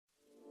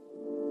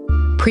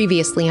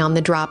Previously on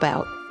The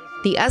Dropout,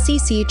 the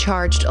SEC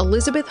charged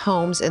Elizabeth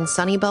Holmes and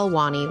Sunny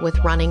Balwani with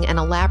running an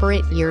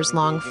elaborate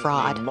years-long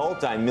fraud. A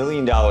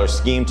multi-million-dollar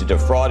scheme to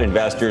defraud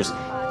investors,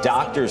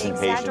 doctors, and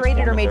patients.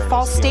 Exaggerated or made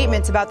false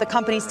statements about the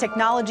company's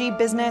technology,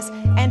 business,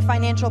 and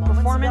financial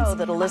performance.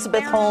 That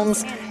Elizabeth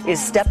Holmes is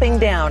stepping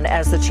down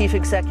as the chief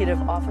executive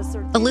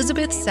officer.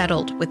 Elizabeth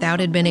settled without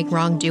admitting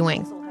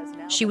wrongdoing.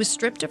 She was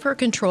stripped of her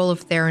control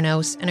of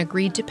Theranos and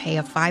agreed to pay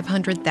a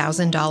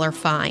 $500,000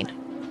 fine.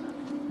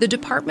 The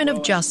Department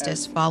of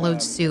Justice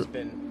followed suit.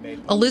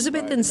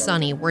 Elizabeth and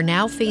Sunny were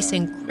now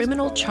facing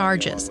criminal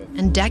charges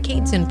and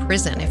decades in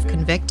prison if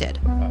convicted.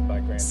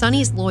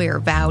 Sunny's lawyer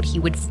vowed he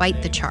would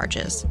fight the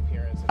charges.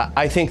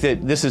 I think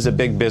that this is a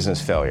big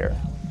business failure.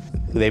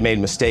 They made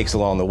mistakes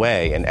along the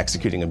way in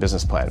executing a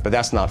business plan, but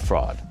that's not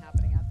fraud.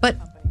 But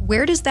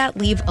where does that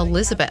leave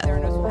Elizabeth?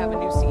 Theranos will have a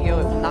new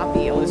CEO. It will not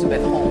be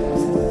Elizabeth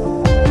Holmes.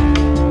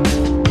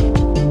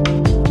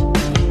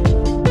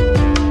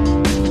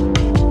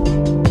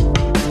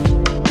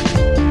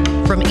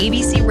 From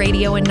ABC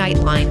Radio and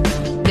Nightline,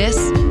 this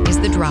is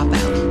The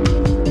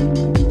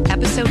Dropout.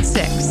 Episode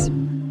 6,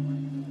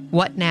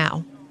 What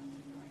Now?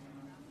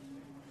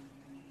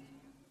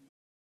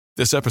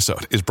 This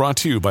episode is brought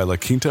to you by La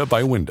Quinta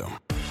by Wyndham.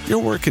 Your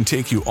work can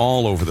take you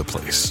all over the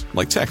place,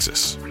 like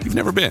Texas. You've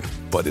never been,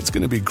 but it's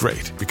going to be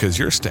great because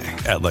you're staying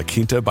at La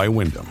Quinta by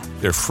Wyndham.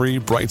 Their free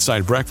Bright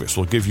Side breakfast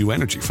will give you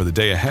energy for the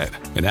day ahead.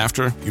 And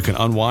after, you can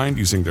unwind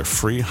using their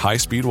free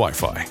high-speed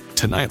Wi-Fi.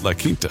 Tonight, La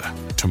Quinta.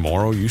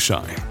 Tomorrow, you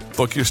shine.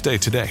 Book your stay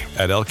today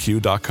at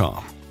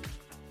lq.com.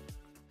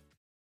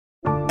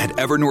 At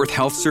Evernorth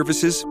Health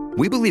Services,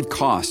 we believe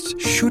costs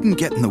shouldn't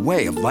get in the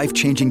way of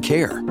life-changing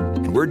care,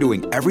 and we're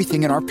doing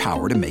everything in our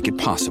power to make it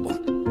possible.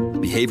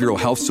 Behavioral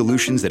health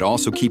solutions that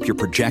also keep your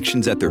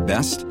projections at their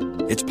best?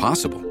 It's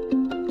possible.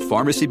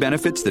 Pharmacy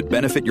benefits that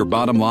benefit your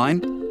bottom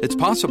line? It's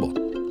possible.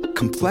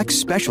 Complex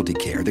specialty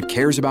care that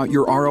cares about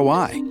your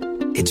ROI?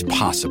 It's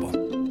possible.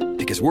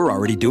 Because we're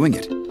already doing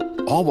it.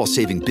 All while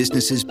saving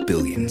businesses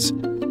billions.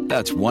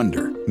 That's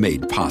Wonder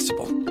made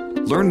possible.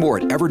 Learn more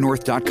at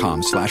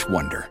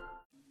evernorth.com/wonder.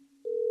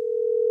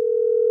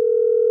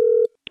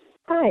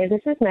 Hi, this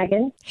is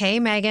Megan. Hey,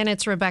 Megan,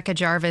 it's Rebecca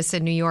Jarvis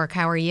in New York.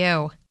 How are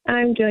you?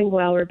 I'm doing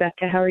well,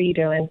 Rebecca. How are you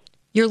doing?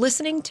 You're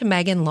listening to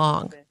Megan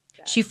Long.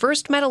 She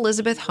first met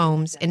Elizabeth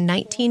Holmes in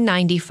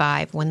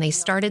 1995 when they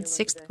started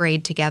 6th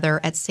grade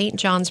together at St.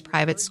 John's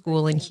Private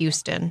School in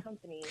Houston.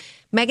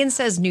 Megan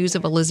says news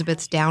of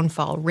Elizabeth's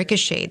downfall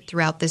ricocheted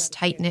throughout this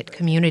tight-knit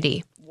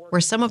community,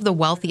 where some of the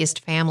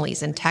wealthiest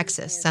families in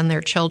Texas send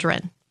their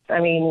children.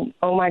 I mean,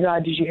 oh my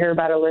God, did you hear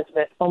about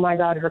Elizabeth? Oh my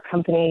God, her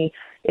company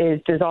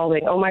is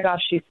dissolving. Oh my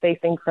gosh, she's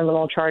facing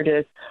criminal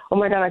charges. Oh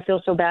my God, I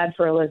feel so bad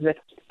for Elizabeth.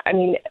 I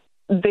mean,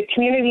 the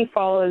community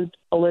followed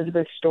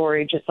Elizabeth's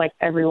story just like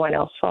everyone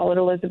else followed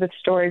Elizabeth's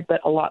story, but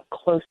a lot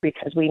closer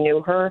because we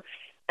knew her.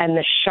 And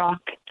the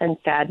shock and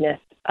sadness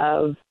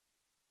of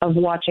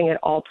watching it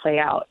all play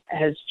out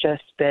has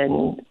just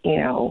been,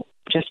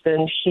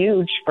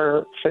 huge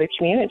for the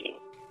community.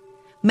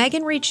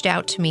 Megan reached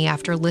out to me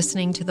after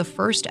listening to the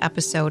first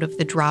episode of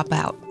The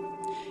Dropout.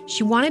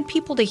 She wanted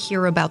people to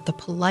hear about the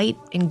polite,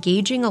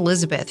 engaging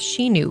Elizabeth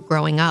she knew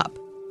growing up.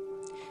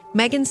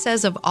 Megan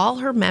says of all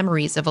her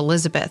memories of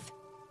Elizabeth,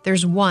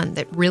 there's one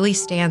that really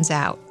stands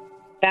out.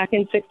 Back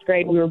in 6th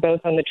grade, we were both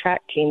on the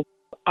track team.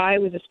 I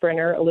was a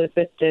sprinter.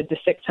 Elizabeth did the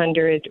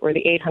 600 or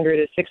the 800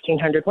 or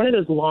 1600, one of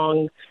those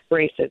long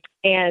races.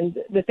 And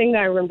the thing that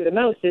I remember the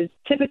most is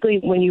typically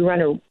when you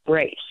run a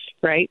race,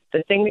 right,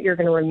 the thing that you're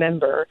going to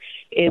remember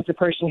is the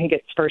person who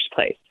gets first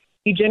place.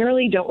 You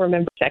generally don't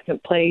remember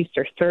second place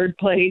or third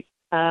place,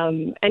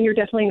 and you're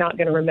definitely not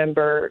going to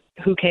remember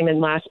who came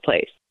in last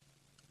place.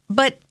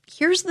 But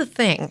here's the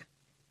thing.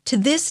 To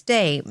this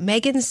day,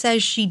 Megan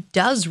says she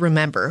does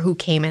remember who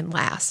came in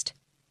last.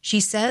 She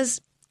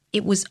says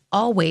it was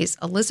always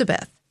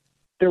Elizabeth.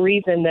 The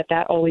reason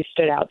that always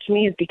stood out to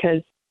me is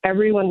because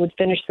everyone would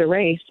finish the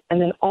race, and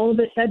then all of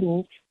a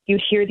sudden,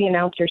 you'd hear the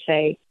announcer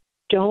say,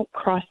 "Don't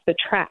cross the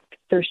track.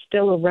 There's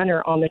still a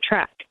runner on the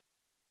track."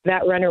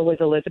 That runner was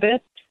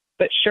Elizabeth,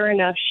 but sure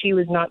enough, she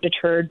was not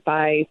deterred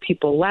by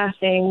people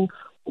laughing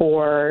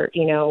or,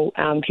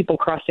 people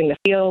crossing the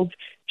field.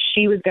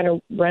 She was going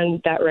to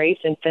run that race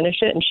and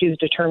finish it, and she was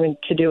determined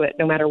to do it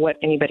no matter what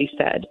anybody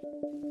said.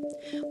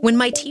 When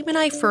my team and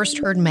I first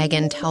heard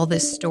Megan tell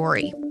this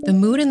story, the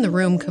mood in the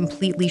room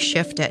completely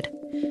shifted.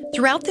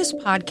 Throughout this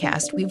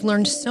podcast, we've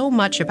learned so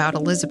much about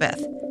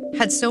Elizabeth,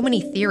 had so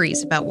many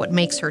theories about what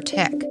makes her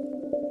tick.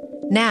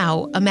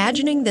 Now,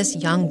 imagining this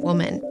young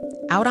woman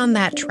out on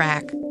that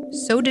track,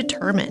 so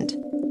determined.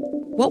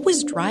 What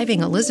was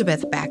driving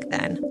Elizabeth back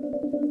then?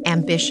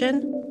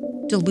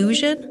 Ambition?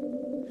 Delusion?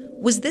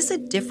 Was this a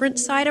different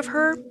side of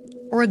her,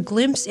 or a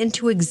glimpse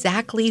into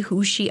exactly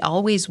who she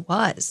always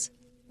was?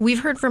 We've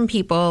heard from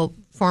people,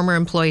 former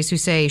employees, who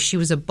say she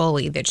was a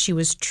bully, that she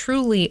was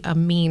truly a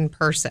mean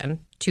person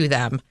to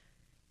them.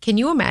 Can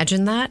you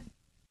imagine that?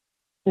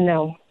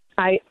 No.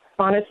 I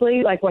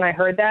honestly, when I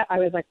heard that, I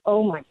was like,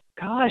 oh my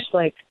gosh,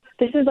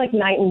 this is like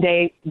night and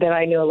day that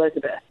I knew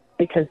Elizabeth.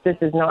 because this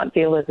is not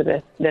the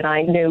Elizabeth that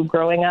I knew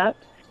growing up.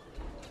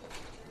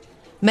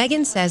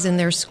 Megan says in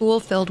their school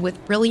filled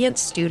with brilliant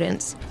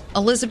students,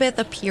 Elizabeth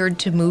appeared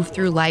to move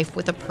through life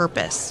with a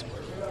purpose.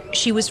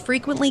 She was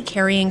frequently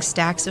carrying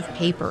stacks of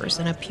papers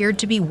and appeared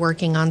to be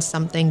working on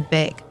something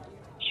big.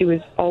 She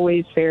was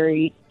always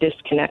very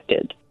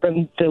disconnected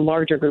from the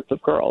larger group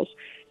of girls,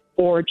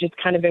 or just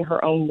kind of in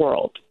her own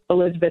world.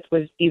 Elizabeth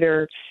was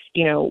either,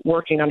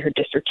 working on her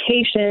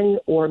dissertation,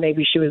 or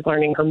maybe she was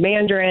learning her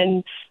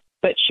Mandarin,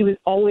 but she was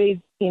always,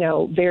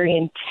 very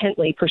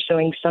intently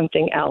pursuing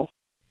something else.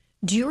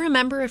 Do you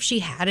remember if she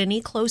had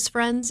any close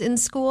friends in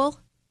school?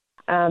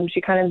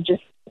 She kind of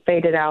just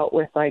faded out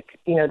with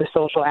the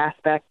social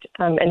aspect.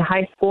 In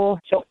high school,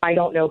 so I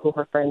don't know who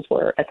her friends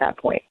were at that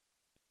point.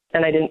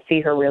 And I didn't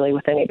see her really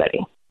with anybody.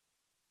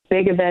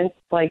 Big events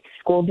like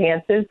school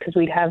dances, because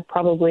we'd have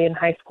probably in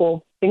high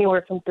school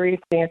anywhere from 3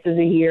 dances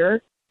a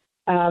year.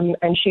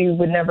 And she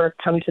would never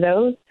come to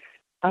those.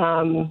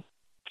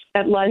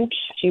 At lunch,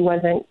 she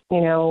wasn't,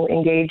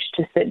 engaged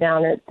to sit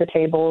down at the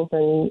tables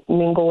and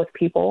mingle with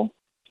people.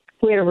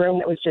 We had a room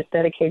that was just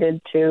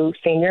dedicated to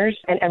seniors,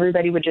 and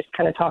everybody would just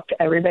kind of talk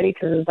to everybody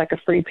because it was like a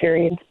free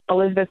period.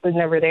 Elizabeth was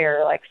never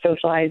there,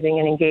 socializing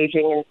and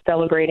engaging and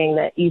celebrating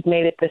that you've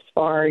made it this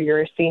far,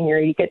 you're a senior,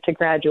 you get to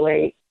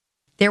graduate.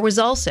 There was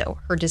also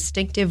her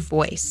distinctive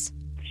voice.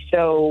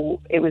 So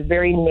it was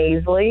very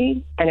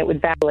nasally, and it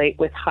would vacillate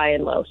with high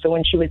and low. So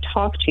when she would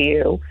talk to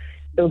you,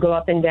 it would go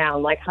up and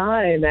down, like,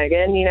 "Hi,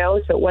 Megan,"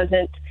 so it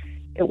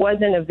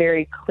wasn't a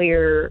very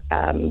clear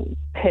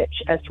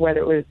pitch as to whether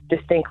it was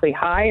distinctly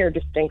high or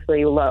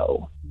distinctly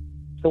low.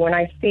 So when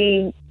I've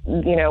seen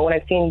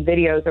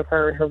videos of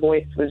her and her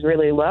voice was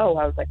really low,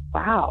 I was like,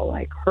 wow,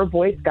 her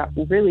voice got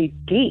really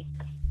deep.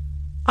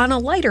 On a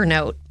lighter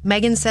note,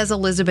 Megan says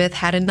Elizabeth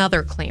had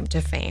another claim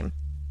to fame.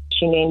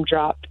 She name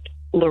dropped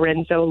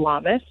Lorenzo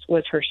Lamas,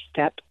 was her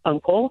step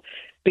uncle,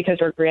 because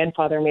her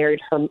grandfather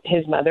married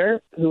his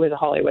mother, who was a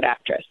Hollywood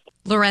actress.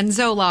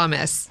 Lorenzo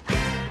Lamas.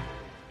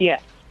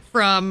 Yes.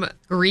 From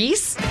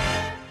Grease?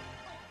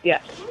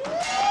 Yes.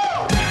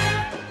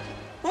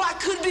 What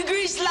could be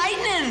Grease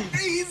lightning?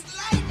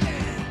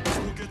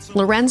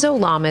 Lorenzo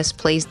Lamas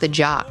plays the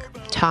jock,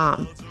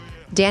 Tom.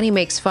 Danny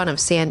makes fun of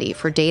Sandy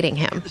for dating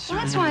him. Well,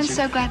 that's why I'm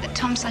so glad that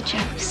Tom's such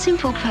a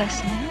simple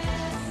person.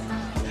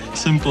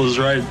 Simple is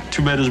right.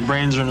 Too bad his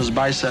brains are in his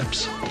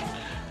biceps.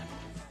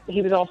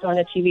 He was also on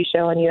a TV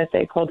show on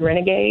USA called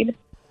Renegade.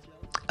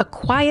 A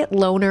quiet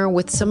loner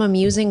with some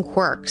amusing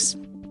quirks.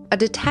 A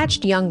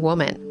detached young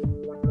woman.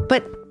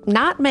 But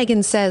not,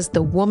 Megan says,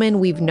 the woman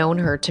we've known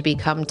her to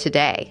become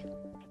today.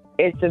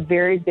 It's a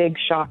very big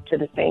shock to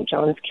the St.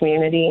 John's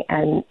community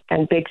and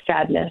big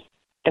sadness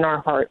in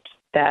our hearts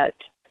that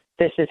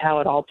this is how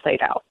it all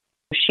played out.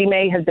 She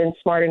may have been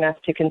smart enough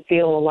to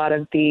conceal a lot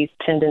of these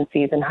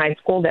tendencies in high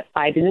school that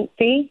I didn't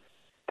see,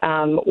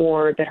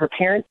 or that her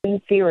parents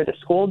didn't see, or the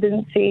school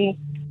didn't see.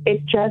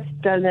 It just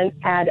doesn't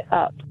add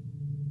up.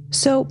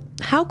 So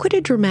how could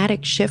a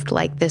dramatic shift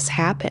like this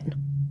happen?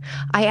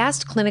 I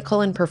asked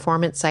clinical and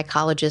performance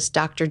psychologist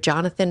Dr.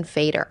 Jonathan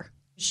Fader.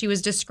 She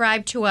was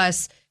described to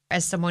us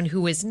as someone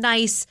who is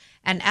nice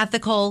and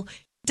ethical.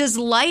 Does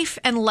life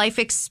and life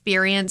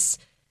experience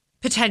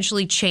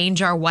potentially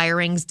change our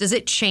wirings? Does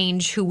it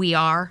change who we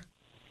are?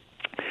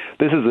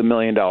 This is $1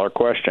 million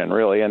question,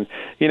 really. And,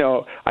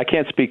 I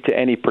can't speak to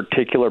any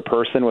particular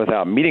person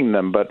without meeting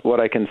them. But what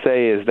I can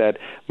say is that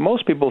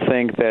most people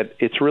think that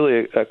it's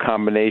really a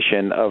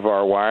combination of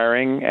our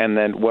wiring and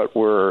then what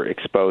we're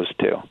exposed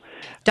to.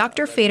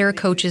 Dr. Fader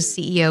coaches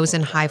CEOs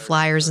and high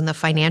flyers in the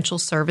financial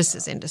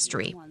services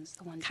industry,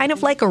 kind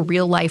of like a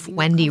real-life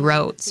Wendy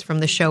Rhodes from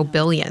the show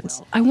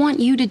Billions. I want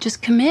you to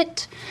just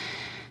commit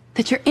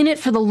that you're in it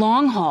for the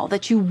long haul,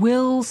 that you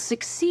will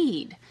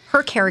succeed.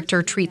 Her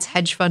character treats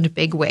hedge fund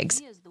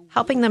bigwigs,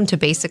 helping them to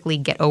basically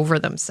get over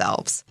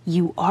themselves.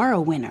 You are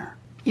a winner.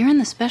 You're in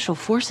the special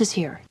forces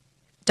here.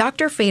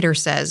 Dr. Fader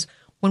says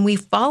when we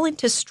fall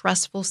into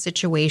stressful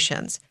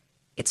situations,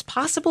 it's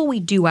possible we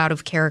do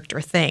out-of-character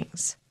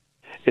things.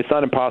 It's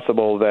not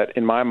impossible that,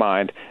 in my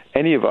mind,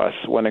 any of us,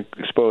 when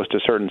exposed to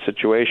certain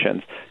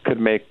situations, could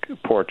make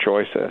poor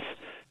choices.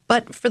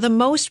 But for the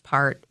most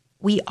part,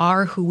 we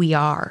are who we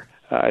are.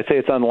 I'd say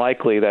it's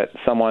unlikely that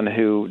someone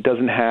who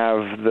doesn't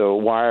have the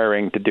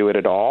wiring to do it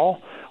at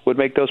all would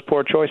make those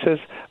poor choices,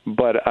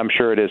 but I'm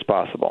sure it is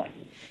possible.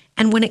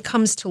 And when it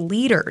comes to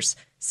leaders,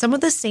 some of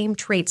the same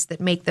traits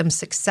that make them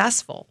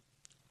successful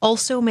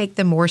also make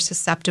them more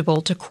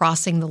susceptible to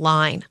crossing the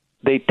line.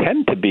 They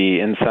tend to be,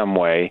 in some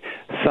way,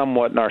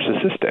 somewhat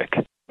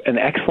narcissistic. An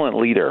excellent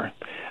leader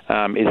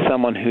is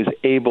someone who's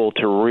able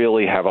to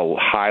really have a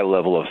high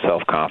level of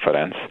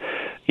self-confidence.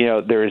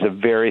 There is a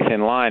very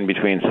thin line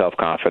between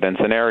self-confidence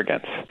and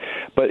arrogance,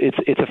 but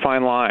it's a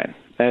fine line.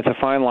 And it's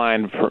a fine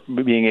line for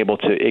being able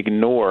to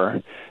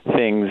ignore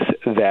things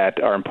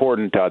that are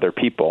important to other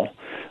people,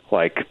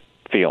 like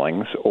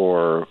feelings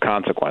or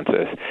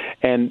consequences,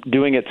 and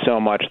doing it so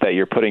much that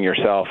you're putting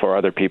yourself or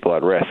other people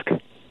at risk.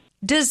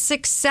 Does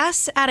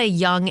success at a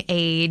young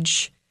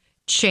age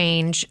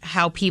change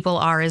how people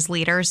are as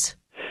leaders?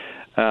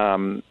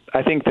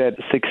 I think that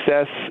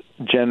success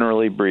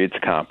generally breeds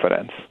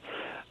confidence.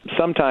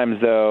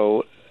 Sometimes,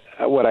 though,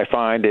 what I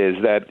find is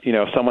that,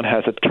 if someone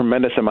has a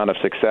tremendous amount of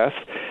success,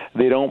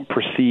 they don't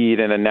proceed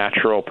in a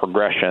natural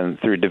progression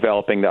through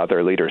developing the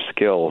other leader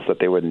skills that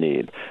they would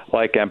need,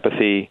 like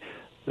empathy,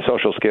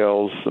 social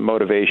skills,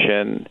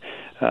 motivation,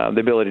 the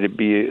ability to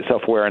be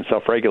self-aware and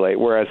self-regulate.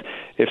 Whereas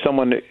if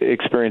someone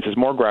experiences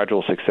more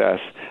gradual success,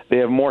 they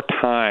have more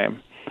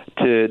time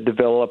to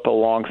develop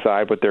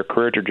alongside with their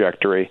career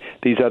trajectory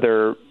these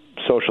other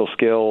social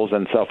skills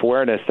and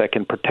self-awareness that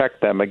can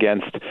protect them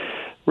against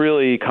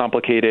really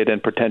complicated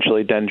and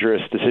potentially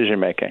dangerous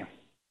decision-making.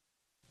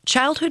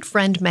 Childhood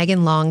friend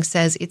Megan Long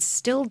says it's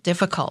still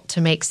difficult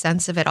to make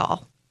sense of it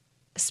all,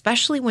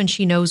 especially when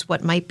she knows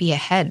what might be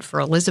ahead for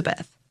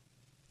Elizabeth.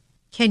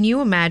 Can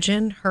you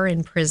imagine her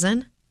in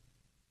prison?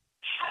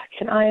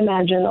 Can I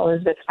imagine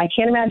Elizabeth? I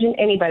can't imagine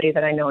anybody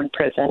that I know in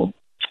prison.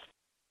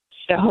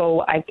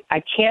 So I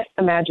can't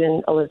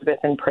imagine Elizabeth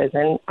in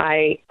prison.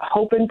 I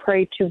hope and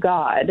pray to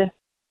God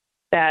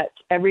that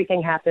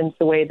everything happens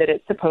the way that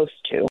it's supposed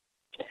to.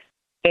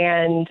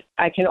 And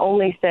I can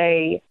only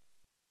say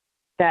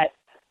that,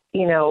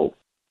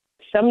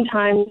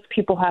 sometimes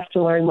people have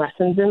to learn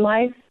lessons in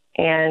life,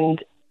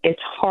 and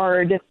it's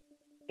hard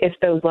if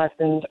those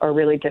lessons are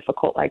really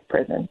difficult, like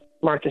prison.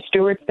 Martha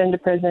Stewart's been to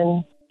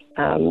prison.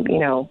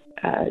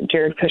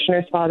 Jared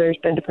Kushner's father's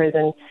been to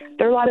prison.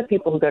 There are a lot of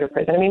people who go to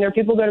prison. There are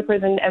people who go to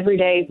prison every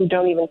day who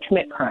don't even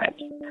commit crimes.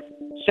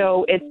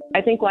 So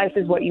I think life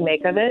is what you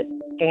make of it,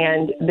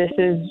 and this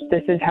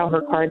is how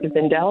her cards have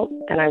been dealt,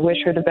 and I wish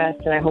her the best,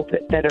 and I hope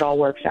that it all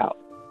works out.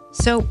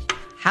 So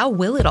how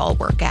will it all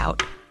work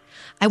out?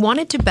 I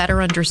wanted to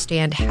better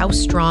understand how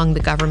strong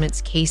the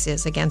government's case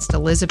is against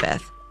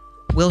Elizabeth.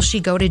 Will she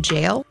go to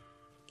jail?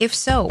 If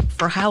so,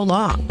 for how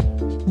long?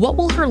 What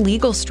will her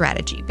legal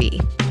strategy be?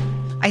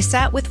 I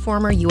sat with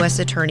former U.S.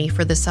 Attorney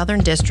for the Southern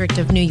District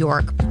of New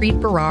York, Preet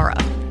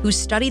Bharara, who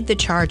studied the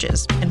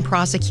charges and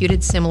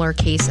prosecuted similar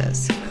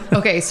cases.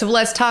 Okay, so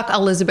let's talk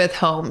Elizabeth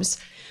Holmes.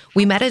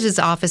 We met at his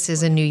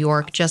offices in New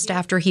York just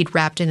after he'd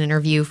wrapped an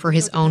interview for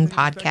his own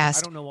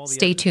podcast,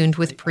 Stay Tuned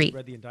with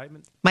Preet.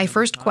 My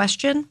first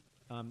question,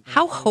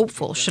 how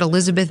hopeful should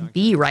Elizabeth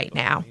be right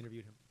now?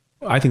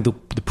 I think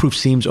the proof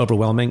seems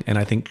overwhelming, and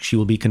I think she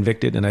will be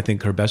convicted, and I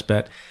think her best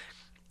bet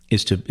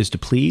is to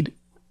plead,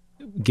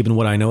 given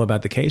what I know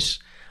about the case,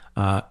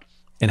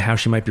 and how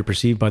she might be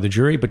perceived by the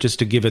jury. But just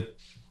to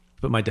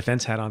put my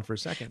defense hat on for a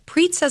second.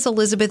 Preet says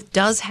Elizabeth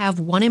does have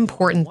one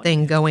important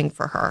thing going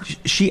for her.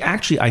 She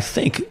actually, I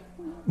think,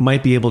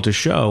 might be able to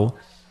show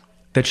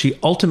that she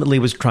ultimately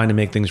was trying to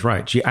make things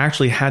right. She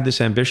actually had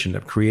this ambition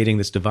of creating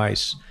this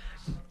device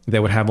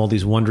that would have all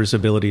these wondrous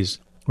abilities,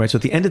 right? So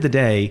at the end of the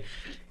day,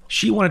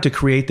 she wanted to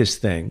create this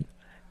thing,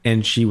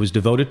 and she was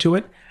devoted to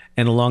it.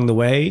 And along the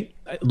way,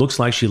 it looks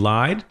like she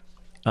lied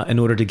in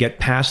order to get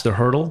past the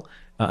hurdle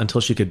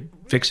until she could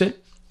fix it.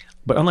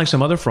 But unlike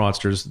some other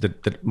fraudsters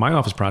that my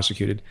office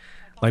prosecuted,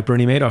 like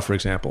Bernie Madoff, for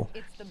example,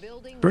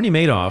 Bernie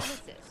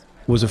Madoff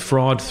was a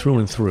fraud through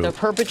and through. The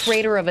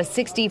perpetrator of a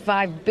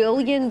 $65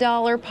 billion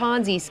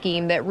Ponzi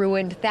scheme that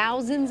ruined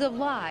thousands of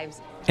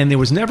lives. And there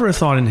was never a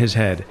thought in his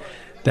head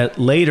that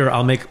later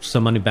I'll make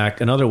some money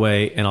back another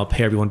way and I'll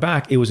pay everyone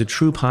back. It was a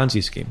true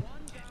Ponzi scheme.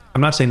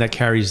 I'm not saying that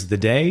carries the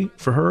day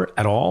for her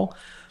at all,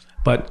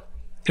 but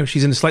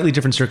she's in a slightly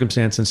different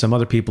circumstance than some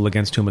other people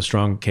against whom a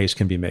strong case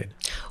can be made.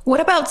 What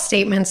about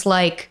statements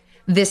like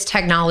this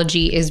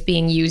technology is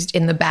being used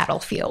in the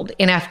battlefield,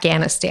 in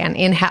Afghanistan,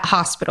 in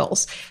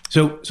hospitals?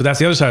 So that's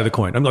the other side of the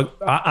coin.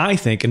 I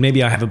think, and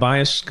maybe I have a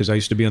bias because I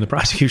used to be on the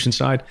prosecution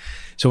side.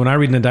 So when I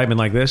read an indictment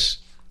like this,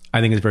 I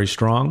think it's very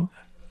strong.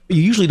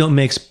 You usually don't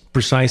make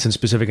precise and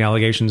specific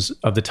allegations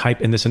of the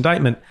type in this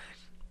indictment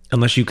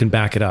unless you can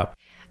back it up.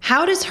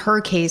 How does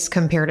her case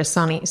compare to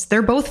Sonny's?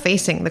 They're both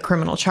facing the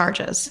criminal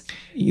charges.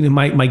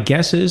 My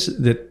guess is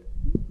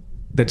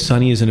that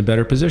Sonny is in a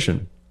better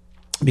position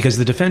because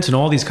the defense in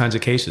all these kinds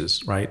of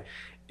cases, right,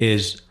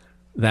 is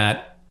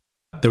that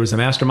there was a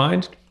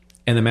mastermind,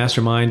 and the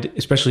mastermind,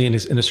 especially in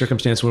a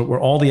circumstance where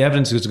all the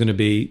evidence is going to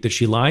be that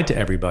she lied to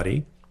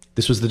everybody.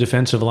 This was the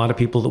defense of a lot of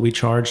people that we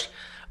charged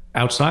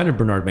outside of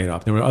Bernard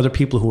Madoff. There were other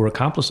people who were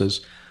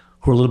accomplices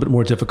who were a little bit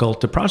more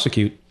difficult to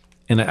prosecute.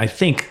 And I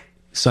think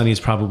Sonny is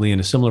probably in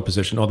a similar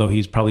position, although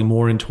he's probably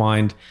more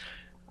entwined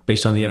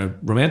based on the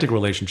romantic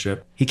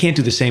relationship. He can't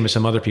do the same as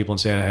some other people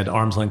and say, I had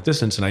arm's length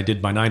distance and I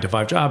did my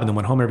 9-to-5 job and then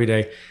went home every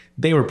day.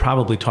 They were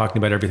probably talking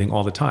about everything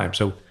all the time.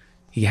 So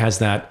he has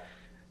that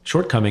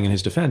shortcoming in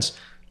his defense.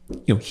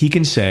 He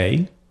can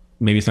say,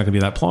 maybe it's not going to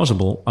be that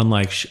plausible,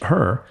 unlike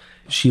her,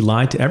 she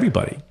lied to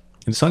everybody.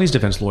 And Sonny's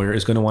defense lawyer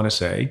is going to want to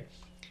say,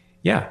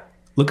 yeah,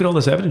 look at all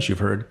this evidence you've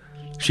heard.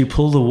 She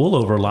pulled the wool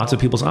over lots of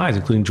people's eyes,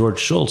 including George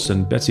Shultz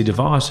and Betsy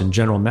DeVos and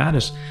General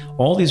Mattis,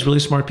 all these really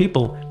smart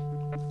people.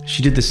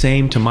 She did the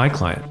same to my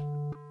client.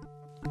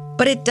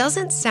 But it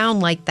doesn't sound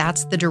like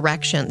that's the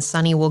direction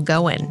Sonny will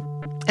go in,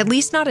 at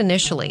least not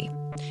initially.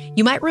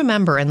 You might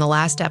remember in the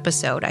last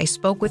episode, I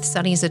spoke with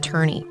Sonny's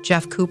attorney,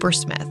 Jeff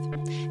Coopersmith.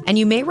 And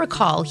you may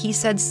recall he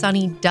said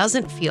Sonny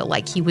doesn't feel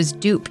like he was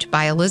duped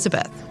by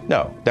Elizabeth.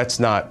 No, that's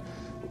not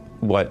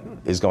what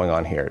is going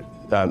on here.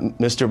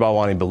 Mr.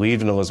 Balwani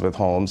believed in Elizabeth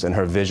Holmes and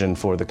her vision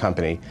for the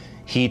company.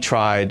 He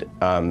tried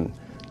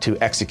to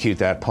execute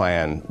that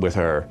plan with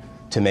her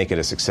to make it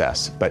a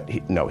success. But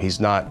he's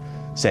not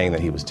saying that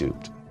he was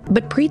duped.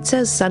 But Preet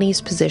says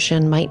Sonny's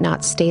position might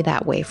not stay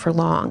that way for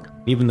long.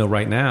 Even though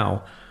right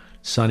now,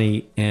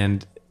 Sonny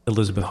and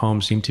Elizabeth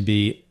Holmes seem to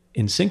be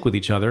in sync with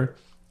each other,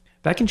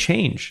 that can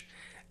change.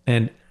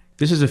 And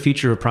this is a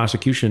feature of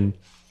prosecution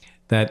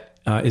that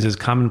is as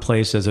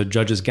commonplace as a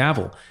judge's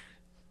gavel.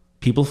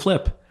 People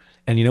flip.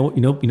 And you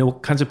know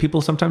what kinds of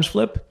people sometimes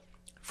flip?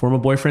 Former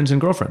boyfriends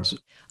and girlfriends.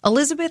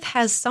 Elizabeth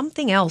has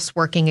something else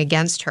working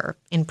against her,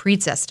 in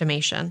Preet's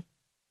estimation.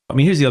 I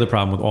mean, here's the other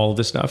problem with all of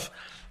this stuff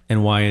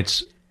and why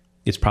it's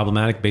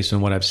problematic based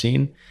on what I've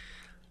seen.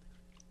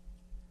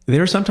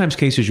 There are sometimes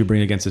cases you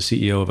bring against the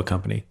CEO of a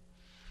company,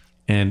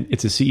 and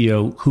it's a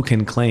CEO who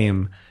can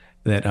claim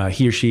that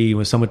he or she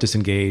was somewhat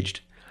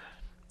disengaged.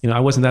 I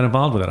wasn't that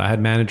involved with it. I had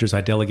managers,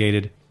 I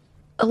delegated.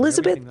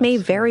 Elizabeth may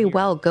very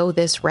well go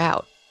this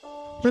route.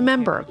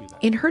 Remember,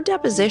 in her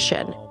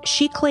deposition,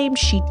 she claimed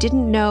she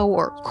didn't know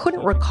or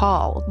couldn't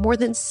recall more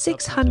than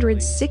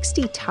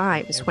 660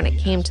 times when it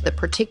came to the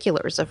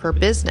particulars of her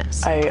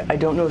business. I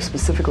don't know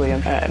specifically.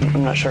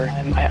 I'm not sure.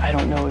 I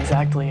don't know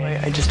exactly.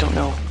 I just don't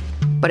know.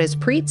 But as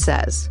Preet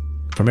says,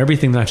 from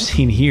everything that I've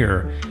seen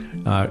here,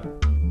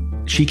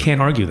 she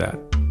can't argue that.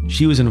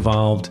 She was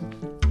involved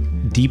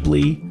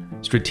deeply,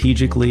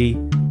 strategically,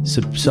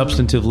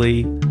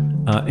 substantively,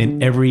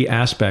 in every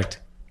aspect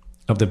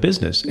of the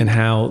business and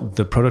how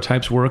the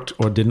prototypes worked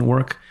or didn't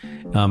work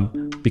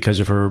because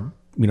of her,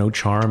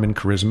 charm and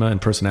charisma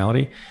and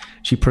personality.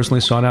 She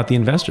personally sought out the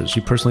investors. She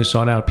personally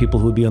sought out people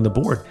who would be on the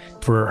board.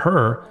 For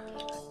her,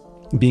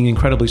 being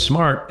incredibly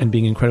smart and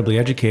being incredibly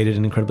educated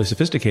and incredibly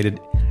sophisticated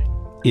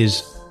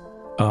is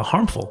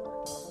harmful.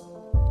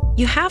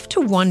 You have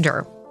to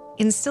wonder,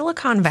 in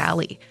Silicon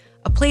Valley,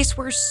 a place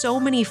where so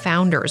many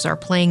founders are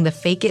playing the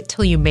fake it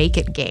till you make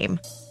it game,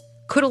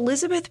 could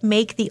Elizabeth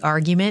make the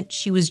argument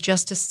she was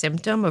just a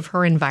symptom of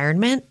her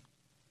environment?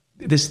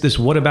 This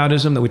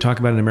whataboutism that we talk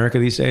about in America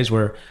these days,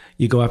 where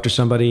you go after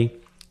somebody,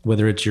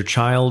 whether it's your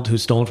child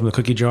who's stolen from the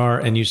cookie jar,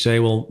 and you say,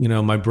 well,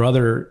 my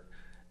brother,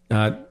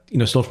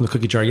 stole from the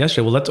cookie jar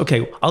yesterday. Well, that's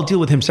okay. I'll deal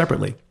with him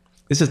separately.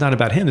 This is not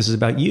about him. This is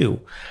about you.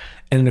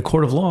 And in a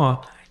court of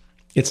law,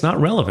 it's not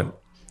relevant.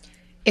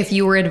 If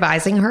you were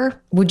advising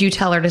her, would you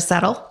tell her to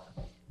settle?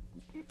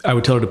 I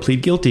would tell her to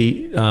plead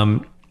guilty.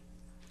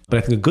 But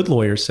I think a good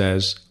lawyer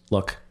says,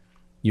 look,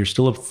 you're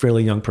still a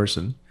fairly young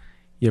person.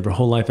 You have your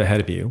whole life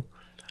ahead of you.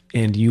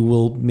 And you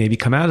will maybe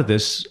come out of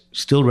this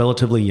still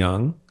relatively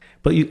young.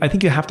 But I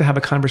think you have to have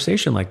a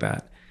conversation like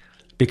that,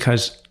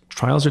 because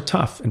trials are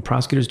tough and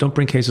prosecutors don't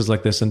bring cases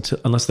like this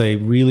unless they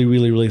really,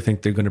 really, really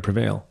think they're going to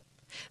prevail.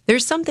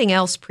 There's something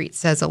else Preet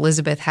says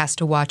Elizabeth has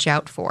to watch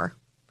out for: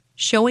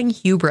 showing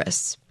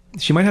hubris.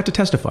 She might have to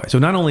testify. So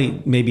not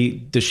only maybe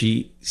does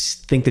she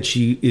think that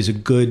she is a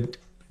good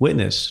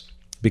witness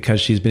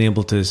because she's been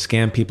able to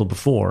scam people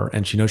before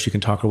and she knows she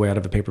can talk her way out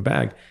of a paper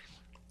bag,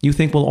 you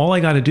think, well, all I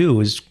got to do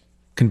is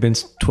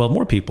convince 12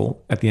 more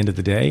people at the end of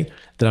the day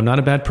that I'm not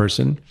a bad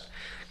person.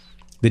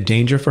 The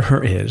danger for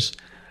her is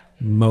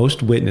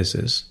most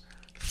witnesses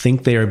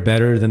think they are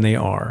better than they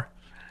are,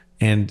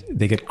 and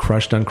they get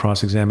crushed on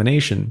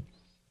cross-examination.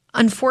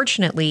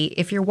 Unfortunately,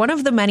 if you're one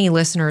of the many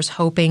listeners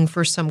hoping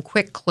for some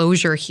quick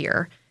closure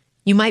here,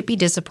 you might be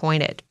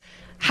disappointed.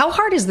 How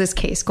hard is this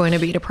case going to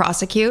be to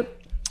prosecute?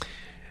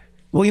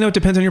 Well, it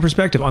depends on your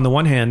perspective. On the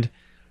one hand,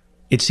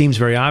 it seems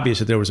very obvious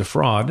that there was a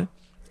fraud,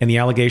 and the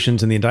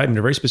allegations in the indictment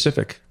are very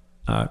specific.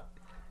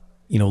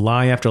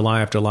 Lie after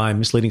lie after lie,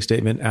 misleading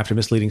statement after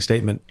misleading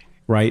statement,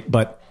 right?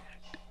 But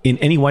in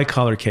any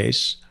white-collar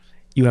case,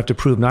 you have to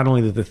prove not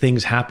only that the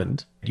things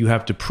happened, you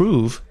have to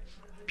prove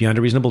beyond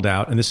a reasonable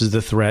doubt, and this is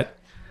the threat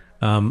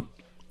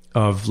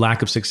of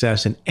lack of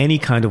success in any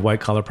kind of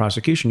white-collar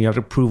prosecution, you have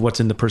to prove what's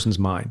in the person's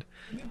mind.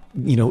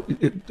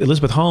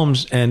 Elizabeth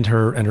Holmes and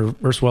her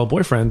erstwhile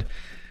boyfriend,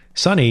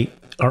 Sonny,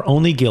 are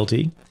only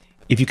guilty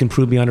if you can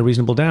prove beyond a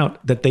reasonable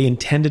doubt that they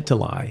intended to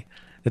lie,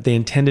 that they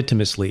intended to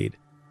mislead.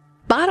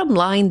 Bottom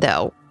line,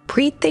 though,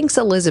 Preet thinks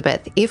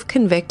Elizabeth, if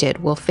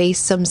convicted, will face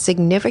some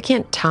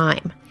significant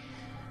time.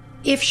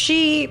 If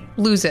she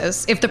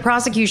loses, if the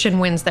prosecution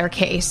wins their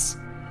case,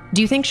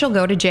 do you think she'll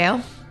go to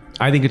jail?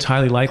 I think it's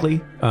highly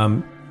likely.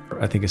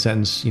 I think a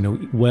sentence,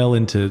 well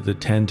into the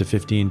 10 to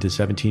 15 to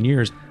 17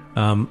 years.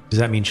 Does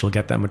that mean she'll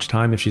get that much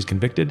time if she's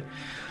convicted?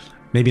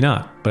 Maybe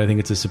not, but I think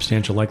it's a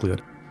substantial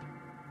likelihood.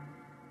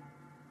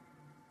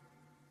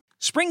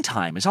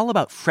 springtime is all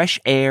about fresh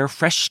air,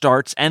 fresh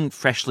starts, and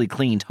freshly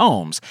cleaned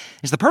homes,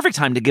 it's the perfect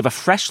time to give a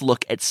fresh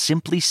look at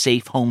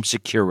SimpliSafe Home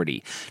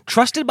Security.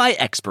 Trusted by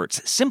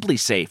experts,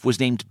 SimpliSafe was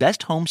named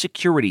Best Home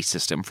Security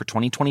System for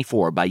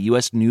 2024 by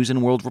U.S. News &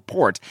 World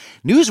Report.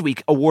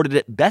 Newsweek awarded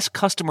it Best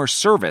Customer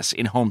Service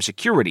in Home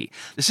Security.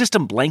 The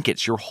system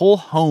blankets your whole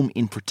home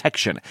in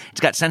protection.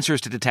 It's got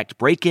sensors to detect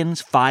break-ins,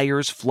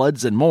 fires,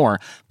 floods, and more,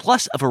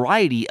 plus a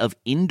variety of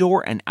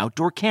indoor and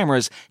outdoor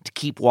cameras to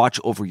keep watch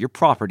over your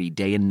property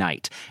day and night.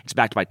 It's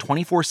backed by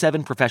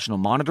 24/7 professional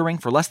monitoring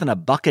for less than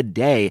 $1 a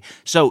day,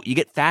 so you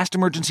get fast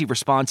emergency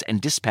response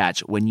and dispatch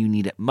when you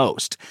need it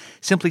most.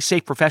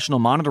 SimpliSafe professional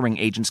monitoring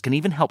agents can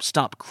even help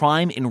stop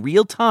crime in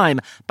real time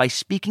by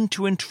speaking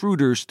to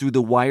intruders through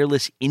the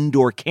wireless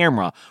indoor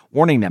camera,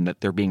 warning them that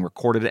they're being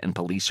recorded and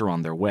police are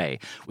on their way.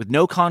 With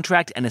no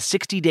contract and a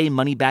 60-day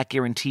money-back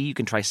guarantee, you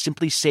can try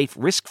SimpliSafe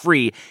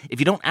risk-free.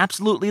 If you don't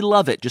absolutely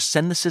love it, just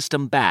send the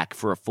system back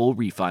for a full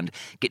refund.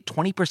 Get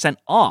 20%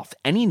 off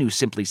any new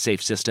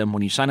SimpliSafe system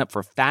when you sign up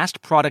for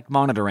fast product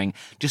monitoring.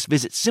 Just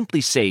visit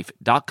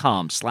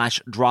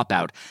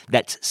simplysafe.com/dropout.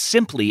 That's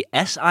simply,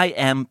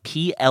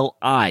 SIMPLI,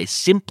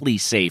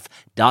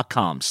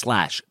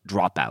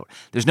 simplysafe.com/dropout.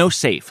 There's no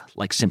safe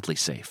like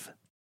SimpliSafe.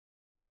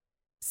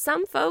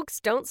 Some folks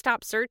don't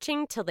stop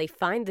searching till they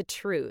find the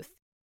truth.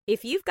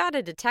 If you've got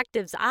a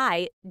detective's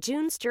eye,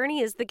 June's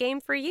Journey is the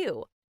game for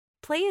you.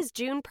 Play as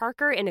June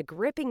Parker in a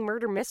gripping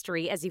murder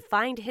mystery as you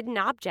find hidden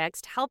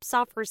objects to help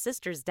solve her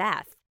sister's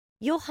death.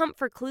 You'll hunt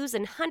for clues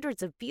in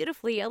hundreds of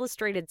beautifully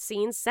illustrated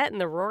scenes set in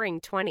the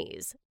Roaring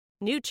 20s.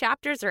 New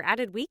chapters are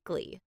added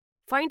weekly.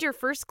 Find your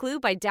first clue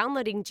by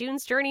downloading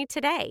June's Journey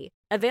today.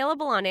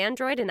 Available on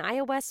Android and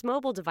iOS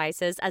mobile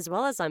devices as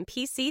well as on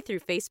PC through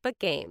Facebook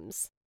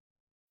Games.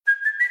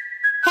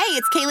 Hey,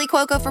 it's Kaylee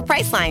Cuoco for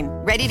Priceline.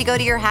 Ready to go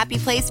to your happy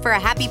place for a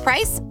happy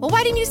price? Well,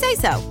 why didn't you say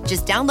so?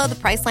 Just download the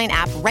Priceline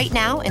app right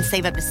now and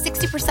save up to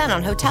 60%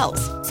 on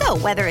hotels. So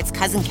whether it's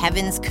Cousin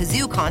Kevin's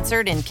Kazoo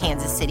Concert in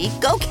Kansas City,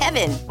 go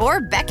Kevin, or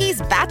Becky's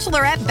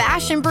Bachelorette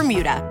Bash in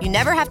Bermuda, you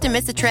never have to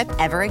miss a trip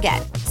ever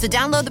again. So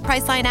download the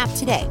Priceline app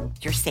today.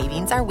 Your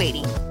savings are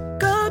waiting.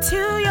 Go to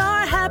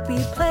your happy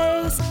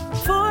place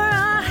for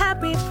a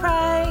happy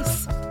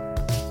price.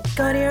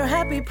 Go to your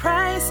happy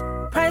price,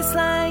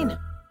 Priceline.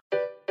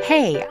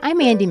 Hey,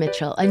 I'm Andy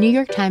Mitchell, a New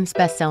York Times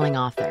bestselling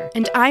author.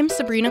 And I'm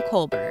Sabrina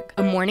Kohlberg,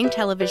 a morning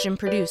television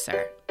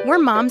producer. We're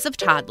moms of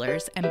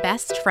toddlers and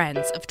best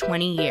friends of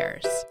 20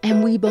 years.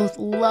 And we both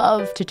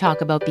love to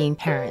talk about being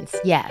parents,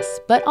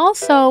 yes, but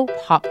also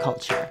pop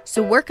culture.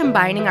 So we're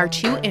combining our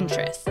two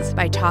interests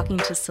by talking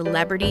to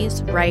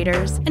celebrities,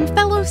 writers, and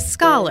fellow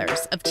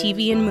scholars of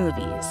TV and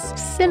movies.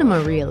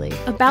 Cinema, really.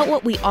 About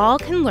what we all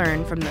can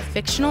learn from the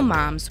fictional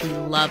moms we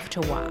love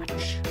to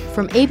watch.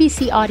 From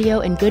ABC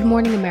Audio and Good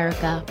Morning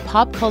America,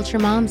 Pop Culture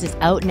Moms is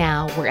out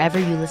now wherever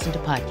you listen to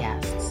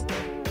podcasts.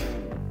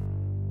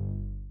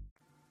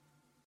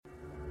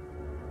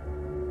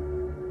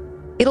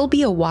 It'll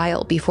be a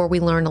while before we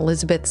learn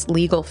Elizabeth's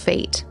legal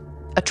fate.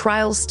 A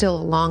trial's still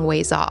a long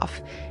ways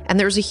off, and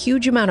there's a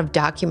huge amount of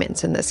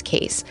documents in this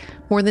case,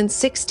 more than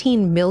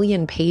 16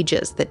 million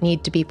pages that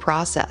need to be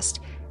processed.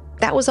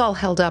 That was all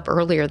held up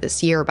earlier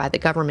this year by the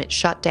government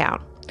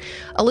shutdown.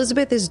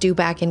 Elizabeth is due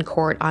back in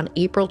court on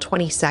April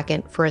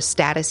 22nd for a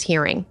status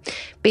hearing,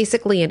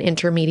 basically an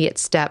intermediate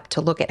step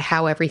to look at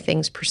how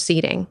everything's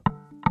proceeding.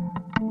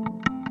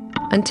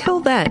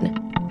 Until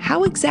then,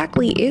 how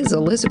exactly is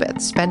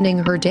Elizabeth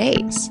spending her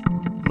days?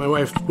 My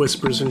wife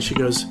whispers and she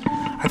goes,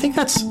 I think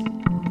that's,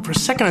 for a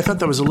second I thought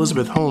that was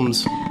Elizabeth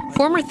Holmes.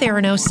 Former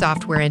Theranos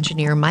software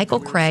engineer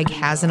Michael Craig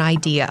has an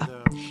idea.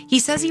 He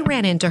says he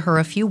ran into her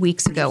a few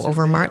weeks ago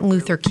over Martin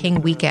Luther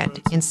King weekend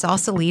in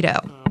Sausalito.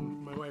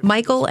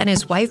 Michael and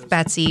his wife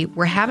Betsy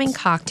were having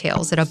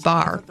cocktails at a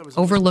bar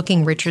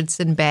overlooking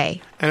Richardson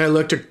Bay. And I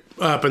looked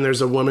up and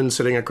there's a woman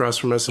sitting across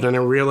from us and I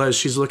realized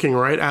she's looking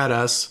right at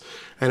us.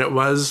 And it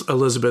was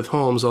Elizabeth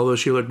Holmes, although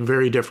she looked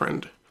very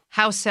different.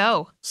 How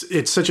so?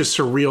 It's such a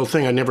surreal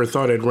thing. I never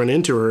thought I'd run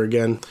into her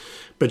again.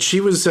 But she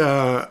was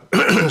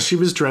she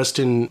was dressed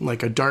in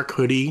like a dark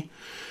hoodie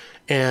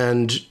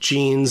and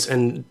jeans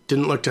and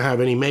didn't look to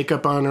have any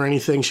makeup on or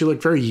anything. She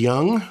looked very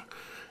young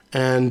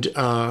and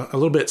a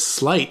little bit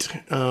slight.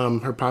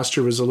 Her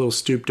posture was a little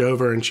stooped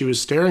over and she was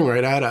staring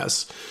right at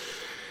us.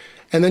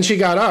 And then she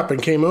got up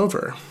and came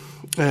over.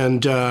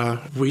 And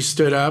we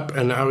stood up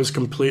and I was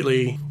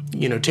completely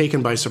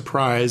taken by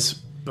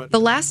surprise. The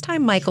last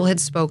time Michael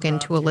had spoken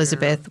to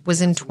Elizabeth was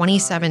in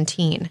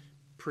 2017,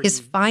 his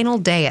final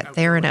day at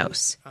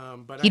Theranos.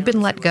 He'd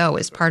been let go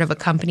as part of a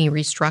company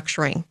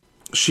restructuring.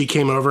 She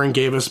came over and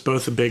gave us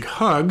both a big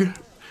hug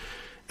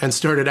and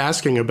started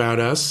asking about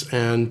us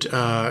and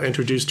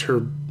introduced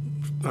her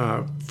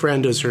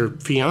friend as her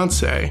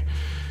fiance.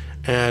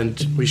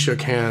 And we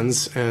shook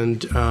hands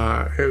and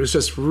it was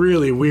just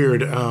really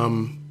weird.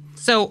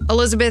 So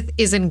Elizabeth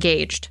is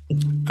engaged?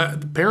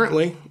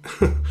 Apparently.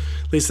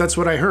 At least that's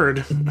what I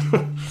heard.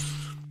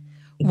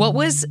 What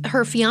was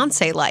her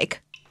fiance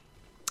like?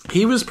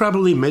 He was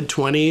probably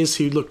mid-20s.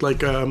 He looked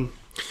like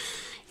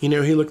he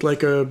looked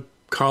like a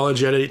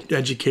college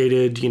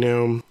educated, you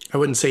know, I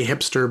wouldn't say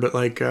hipster, but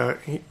like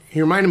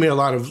he reminded me a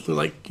lot of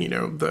like, you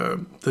know,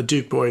 the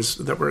Duke boys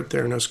that were at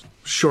Theranos.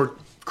 Short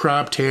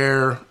cropped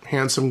hair,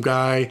 handsome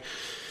guy,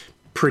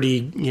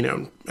 pretty, you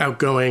know,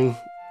 outgoing.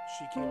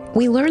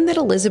 We learned that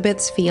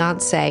Elizabeth's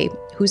fiance,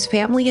 whose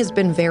family has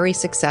been very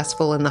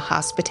successful in the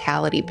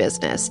hospitality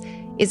business,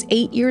 is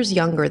 8 years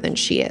younger than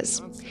she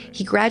is.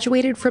 He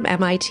graduated from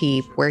MIT,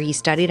 where he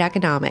studied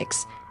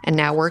economics, and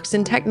now works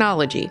in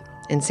technology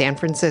in San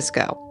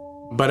Francisco.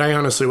 But I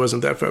honestly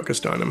wasn't that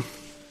focused on him.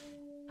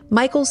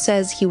 Michael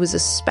says he was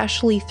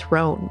especially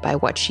thrown by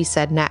what she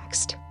said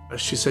next.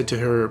 She said to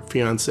her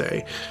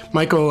fiancé,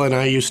 Michael and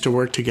I used to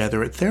work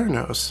together at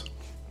Theranos.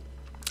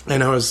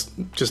 And I was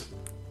just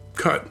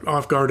caught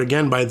off guard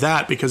again by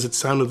that, because it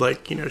sounded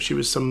like, you know, she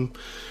was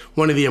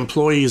one of the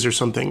employees or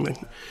something.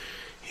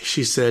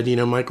 She said, you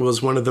know, Michael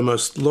was one of the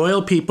most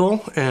loyal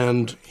people,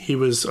 and he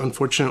was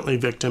unfortunately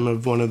victim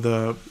of one of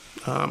the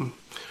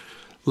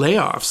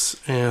layoffs,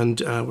 and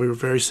we were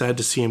very sad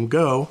to see him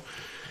go.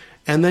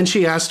 And then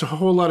she asked a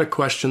whole lot of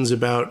questions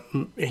about,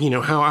 you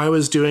know, how I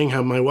was doing,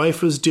 how my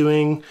wife was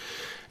doing,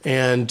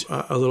 and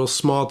a little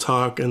small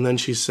talk. And then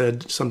she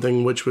said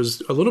something which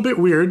was a little bit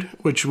weird,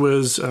 which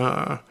was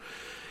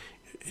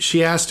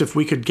she asked if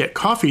we could get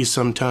coffee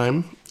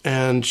sometime,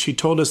 and she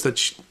told us that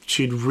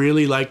she'd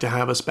really like to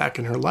have us back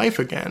in her life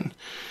again.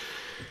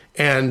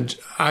 And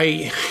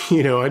I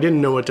didn't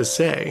know what to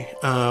say.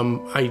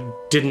 I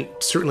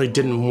certainly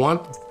didn't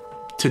want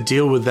to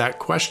deal with that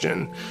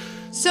question.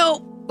 So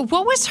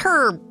what was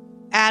her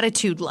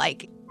attitude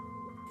like?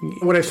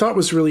 What I thought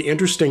was really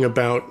interesting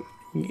about,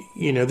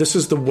 you know, this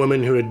is the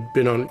woman who had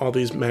been on all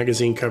these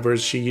magazine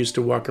covers. She used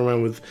to walk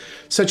around with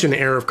such an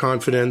air of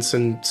confidence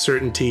and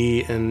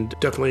certainty, and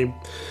definitely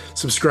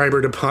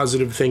subscriber to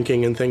positive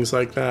thinking and things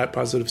like that,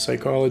 positive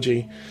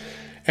psychology.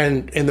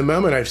 And in the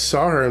moment I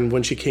saw her and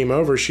when she came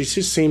over, she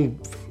just seemed,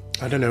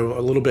 I don't know,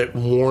 a little bit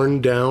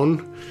worn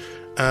down.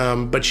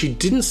 But she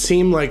didn't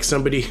seem like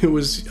somebody who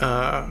was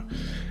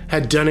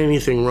had done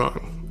anything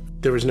wrong.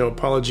 There was no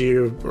apology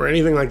or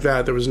anything like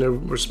that. There was no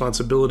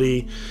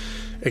responsibility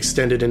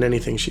extended in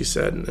anything she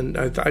said. And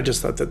I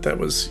just thought that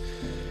was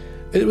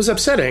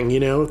upsetting. You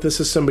know, this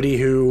is somebody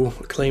who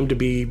claimed to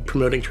be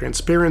promoting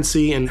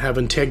transparency and have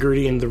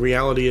integrity, and the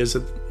reality is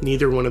that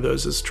neither one of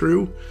those is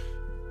true.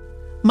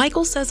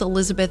 Michael says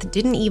Elizabeth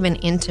didn't even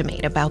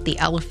intimate about the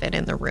elephant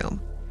in the room.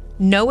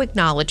 No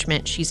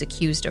acknowledgement she's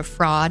accused of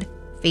fraud,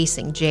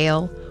 facing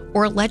jail,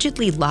 or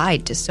allegedly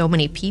lied to so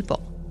many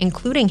people,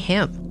 including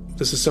him.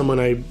 This is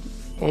someone I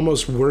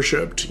almost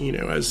worshipped, you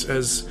know,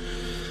 as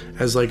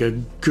like a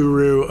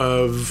guru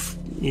of,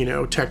 you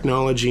know,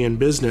 technology and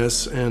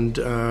business, and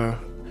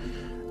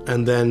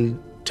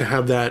then to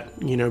have that,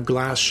 you know,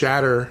 glass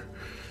shatter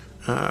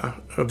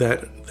of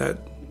that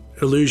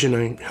illusion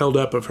I held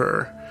up of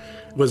her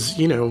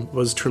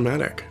was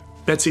traumatic.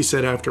 Betsy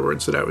said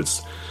afterwards that I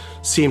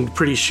seemed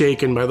pretty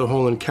shaken by the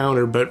whole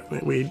encounter,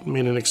 but we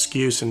made an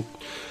excuse and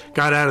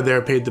got out of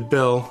there, paid the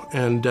bill,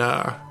 and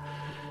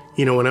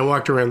you know, when I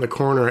walked around the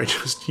corner, I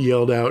just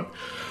yelled out,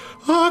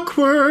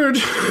 "Awkward,"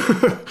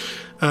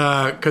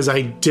 because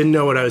I didn't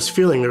know what I was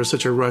feeling. There was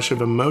such a rush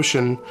of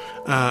emotion,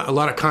 a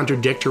lot of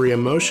contradictory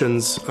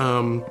emotions,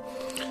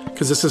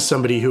 because this is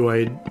somebody who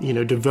I, you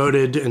know,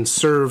 devoted and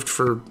served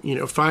for, you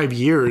know, 5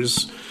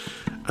 years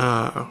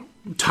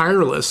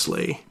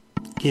tirelessly,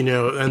 you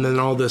know, and then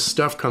all this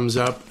stuff comes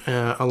up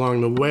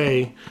along the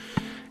way.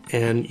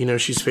 And, you know,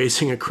 she's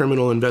facing a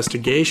criminal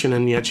investigation,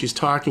 and yet she's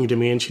talking to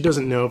me, and she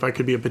doesn't know if I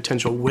could be a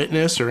potential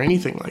witness or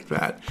anything like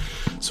that.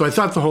 So I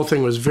thought the whole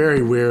thing was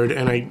very weird,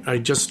 and I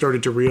just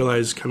started to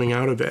realize coming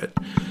out of it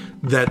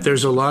that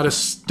there's a lot of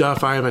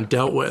stuff I haven't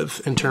dealt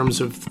with in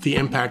terms of the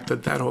impact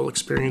that whole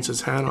experience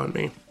has had on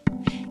me.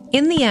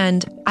 In the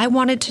end, I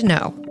wanted to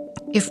know,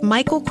 if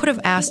Michael could have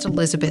asked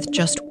Elizabeth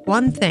just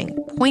one thing,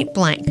 point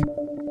blank,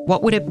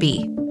 what would it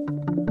be?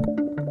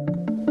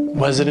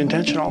 Was it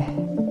intentional?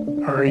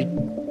 Or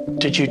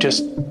did you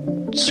just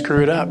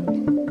screw it up?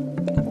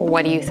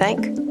 What do you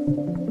think?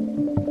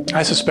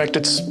 I suspect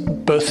it's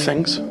both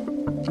things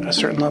at a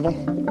certain level.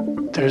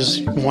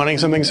 There's wanting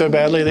something so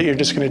badly that you're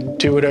just going to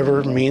do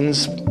whatever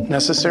means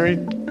necessary,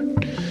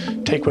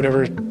 take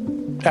whatever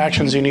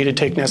actions you need to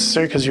take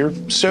necessary because you're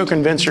so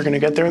convinced you're going to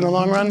get there in the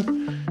long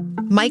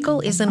run.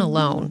 Michael isn't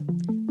alone.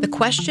 The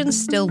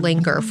questions still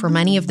linger for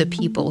many of the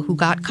people who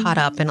got caught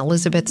up in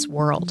Elizabeth's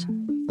world.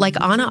 Like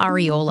Anna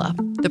Ariola,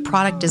 the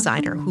product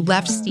designer who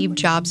left Steve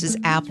Jobs'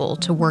 Apple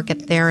to work at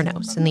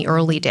Theranos in the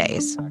early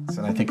days.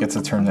 And I think it's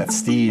a term that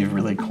Steve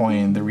really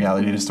coined, the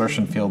reality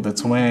distortion field.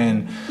 It's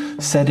when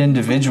said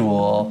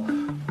individual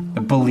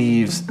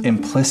believes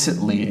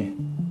implicitly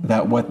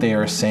that what they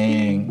are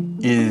saying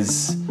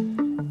is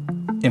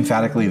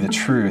emphatically the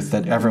truth,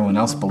 that everyone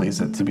else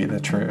believes it to be the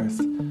truth.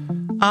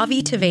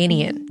 Avi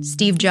Tevanian,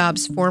 Steve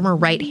Jobs' former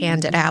right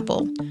hand at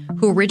Apple,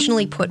 who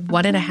originally put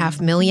 $1.5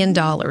 million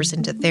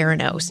into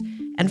Theranos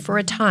and for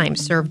a time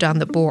served on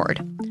the board,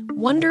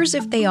 wonders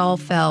if they all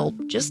fell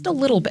just a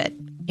little bit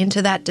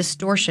into that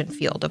distortion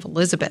field of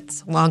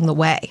Elizabeth's along the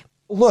way.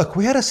 Look,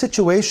 we had a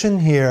situation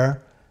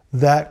here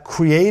that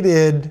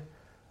created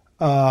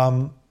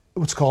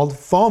what's called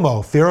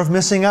FOMO, fear of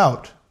missing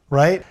out,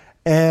 right?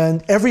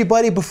 And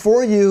everybody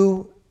before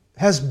you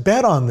has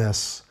bet on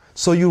this.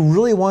 So you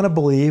really want to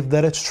believe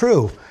that it's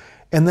true.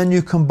 And then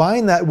you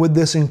combine that with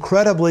this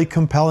incredibly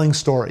compelling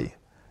story,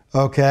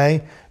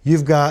 okay?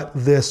 You've got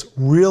this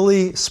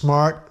really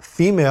smart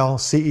female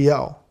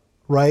CEO,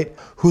 right?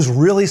 Who's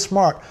really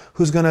smart,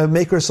 who's going to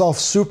make herself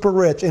super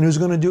rich and who's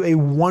going to do a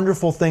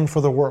wonderful thing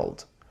for the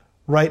world,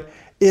 right?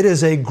 It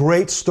is a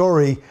great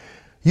story.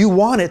 You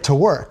want it to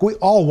work. We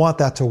all want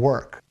that to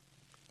work.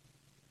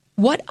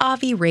 What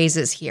Avi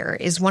raises here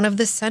is one of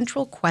the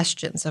central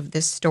questions of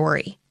this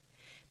story.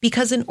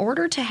 Because in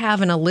order to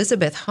have an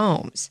Elizabeth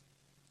Holmes,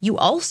 you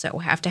also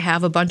have to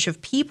have a bunch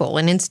of people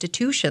and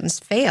institutions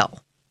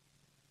fail.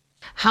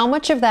 How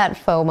much of that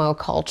FOMO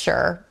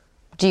culture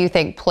do you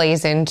think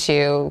plays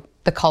into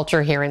the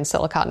culture here in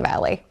Silicon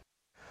Valley?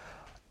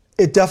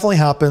 It definitely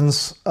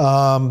happens.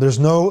 There's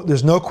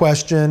no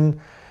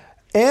question.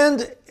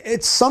 And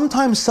it's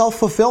sometimes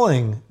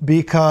self-fulfilling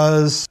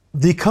because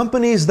the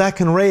companies that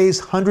can raise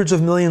hundreds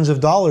of millions of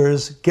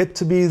dollars get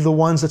to be the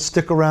ones that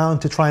stick around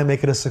to try and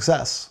make it a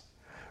success.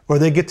 Or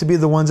they get to be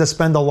the ones that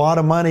spend a lot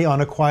of money on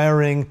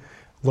acquiring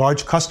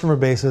large customer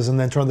bases and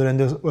then turn it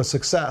into a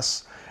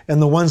success. And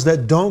the ones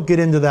that don't get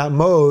into that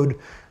mode,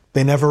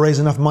 they never raise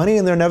enough money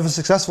and they're never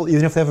successful,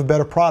 even if they have a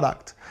better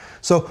product.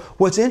 So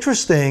what's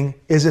interesting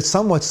is it's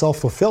somewhat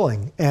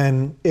self-fulfilling,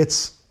 and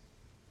it's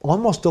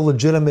almost a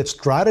legitimate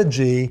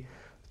strategy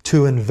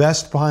to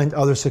invest behind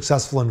other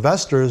successful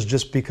investors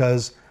just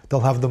because they'll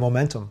have the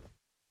momentum.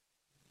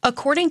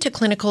 According to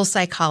clinical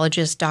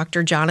psychologist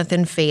Dr.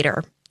 Jonathan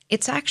Fader,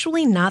 it's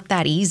actually not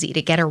that easy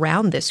to get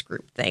around this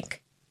groupthink.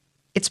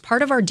 It's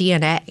part of our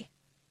DNA.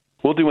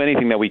 We'll do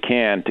anything that we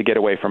can to get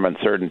away from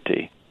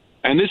uncertainty.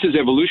 And this is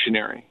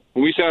evolutionary.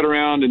 When we sat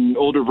around in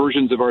older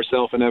versions of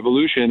ourselves in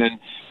evolution and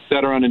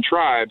sat around in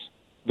tribes,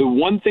 the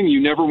one thing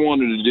you never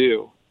wanted to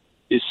do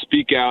is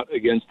speak out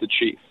against the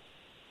chief.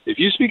 If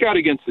you speak out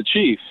against the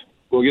chief,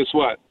 well, guess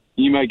what?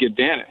 You might get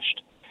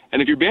banished.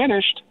 And if you're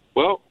banished,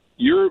 well,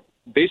 you're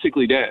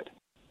basically dead.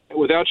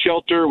 Without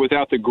shelter,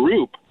 without the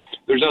group,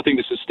 there's nothing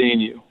to sustain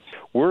you.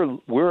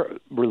 We're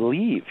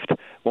relieved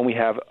when we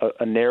have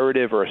a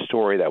narrative or a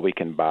story that we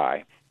can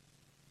buy.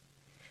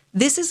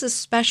 This is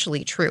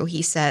especially true,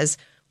 he says,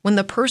 when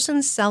the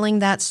person selling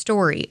that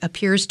story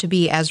appears to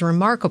be as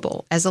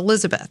remarkable as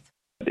Elizabeth.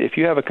 If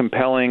you have a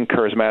compelling,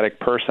 charismatic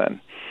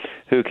person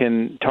who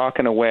can talk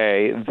in a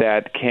way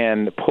that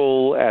can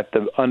pull at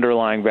the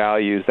underlying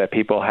values that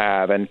people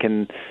have and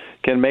can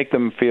make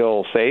them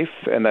feel safe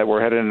and that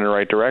we're headed in the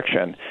right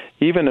direction,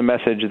 even a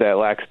message that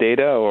lacks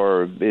data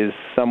or is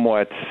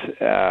somewhat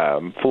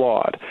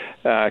flawed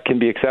can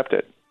be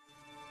accepted.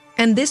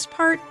 And this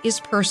part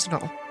is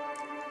personal.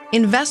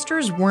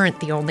 Investors weren't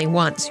the only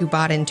ones who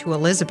bought into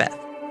Elizabeth.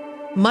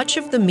 Much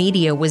of the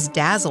media was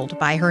dazzled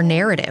by her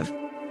narrative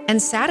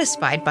and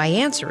satisfied by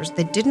answers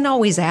that didn't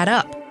always add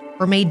up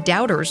or made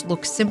doubters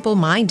look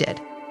simple-minded.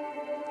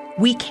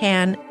 We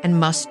can and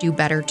must do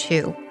better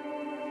too.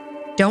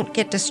 Don't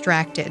get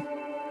distracted.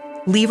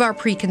 Leave our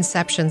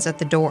preconceptions at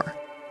the door.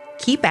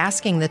 Keep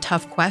asking the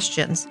tough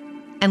questions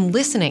and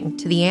listening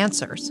to the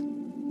answers.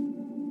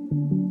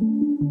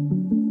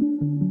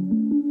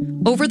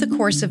 Over the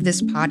course of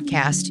this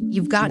podcast,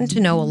 you've gotten to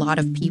know a lot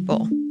of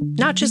people,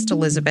 not just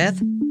Elizabeth,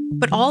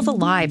 but all the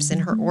lives in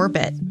her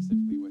orbit.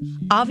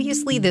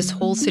 Obviously, this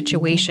whole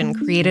situation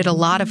created a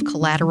lot of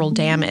collateral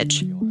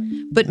damage,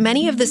 but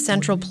many of the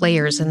central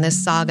players in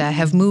this saga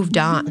have moved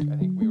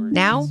on.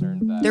 Now,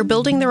 they're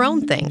building their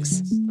own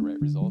things.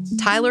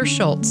 Tyler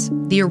Shultz,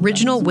 the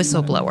original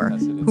whistleblower,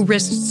 who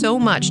risked so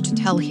much to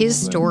tell his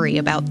story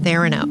about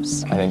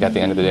Theranos. I think at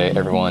the end of the day,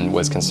 everyone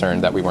was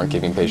concerned that we weren't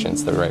giving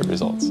patients the right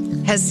results.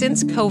 Has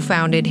since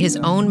co-founded his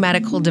own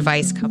medical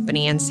device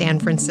company in San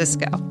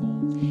Francisco.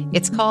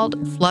 It's called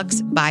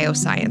Flux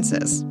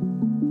Biosciences.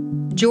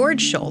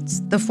 George Shultz,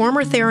 the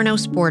former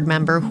Theranos board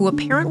member who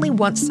apparently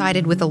once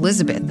sided with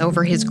Elizabeth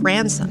over his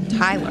grandson,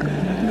 Tyler.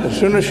 As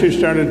soon as she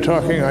started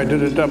talking, I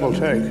did a double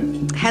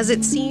take. Has,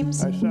 it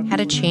seems, had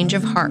a change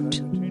of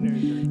heart.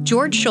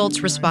 George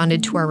Shultz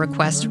responded to our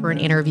request for an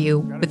interview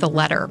with a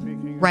letter,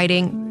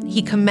 writing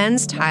he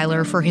commends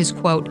Tyler for his,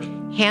 quote,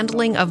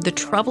 handling of the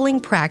troubling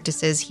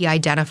practices he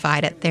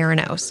identified at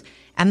Theranos,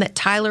 and that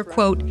Tyler,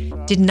 quote,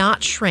 did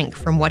not shrink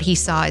from what he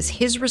saw as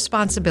his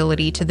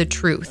responsibility to the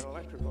truth,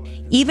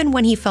 even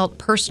when he felt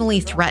personally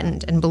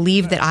threatened and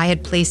believed that I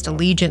had placed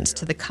allegiance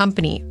to the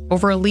company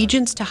over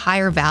allegiance to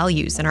higher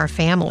values in our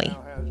family.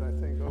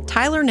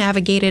 Tyler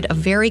navigated a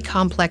very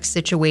complex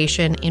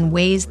situation in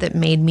ways that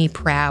made me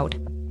proud.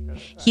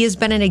 He has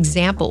been an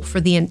example for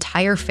the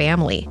entire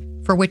family,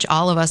 for which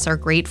all of us are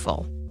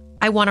grateful.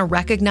 I want to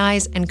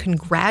recognize and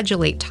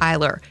congratulate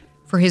Tyler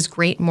for his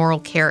great moral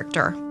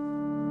character.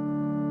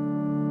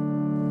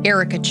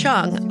 Erica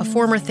Chung, a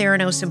former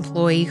Theranos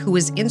employee who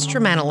was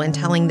instrumental in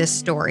telling this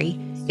story,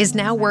 is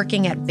now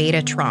working at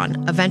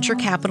Betatron, a venture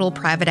capital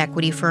private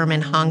equity firm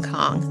in Hong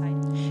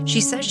Kong. She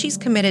says she's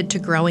committed to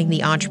growing the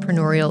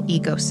entrepreneurial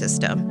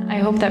ecosystem. I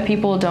hope that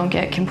people don't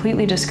get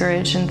completely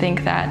discouraged and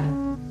think that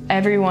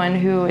everyone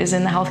who is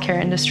in the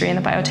healthcare industry and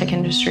the biotech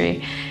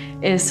industry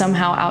is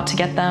somehow out to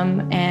get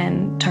them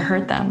and to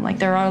hurt them. Like,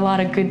 there are a lot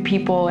of good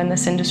people in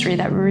this industry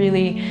that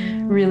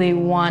really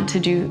want to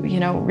do,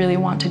 really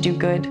want to do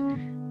good.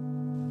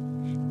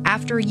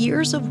 After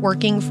years of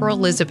working for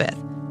Elizabeth,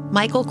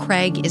 Michael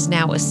Craig is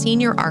now a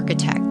senior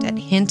architect at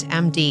Hint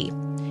MD.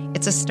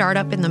 It's a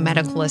startup in the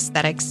medical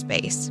aesthetics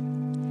space.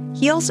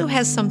 He also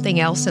has something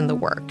else in the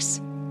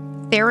works,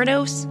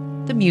 Theranos,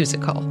 the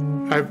musical.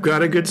 I've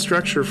got a good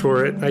structure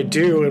for it. I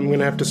do. I'm going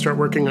to have to start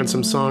working on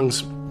some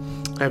songs.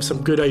 I have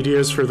some good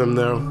ideas for them,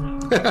 though.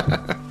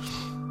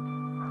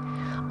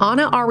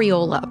 Anna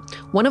Ariola,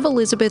 one of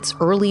Elizabeth's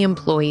early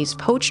employees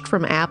poached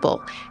from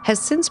Apple, has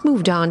since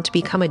moved on to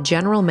become a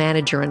general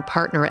manager and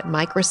partner at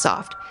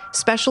Microsoft,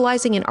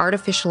 specializing in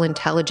artificial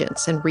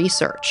intelligence and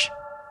research.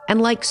 And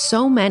like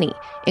so many,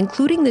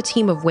 including the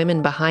team of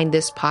women behind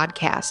this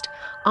podcast,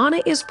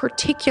 Anna is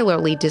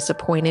particularly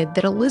disappointed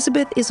that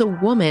Elizabeth is a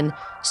woman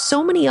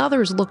so many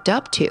others looked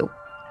up to,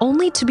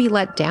 only to be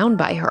let down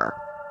by her.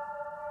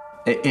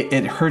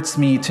 It hurts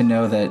me to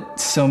know that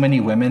so many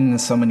women and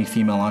so many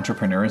female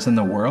entrepreneurs in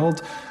the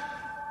world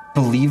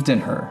believed in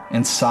her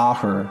and saw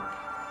her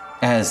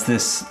as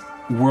this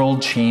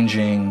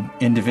world-changing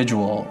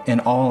individual,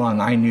 and all along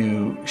I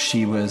knew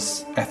she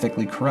was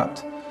ethically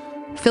corrupt.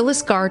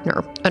 Phyllis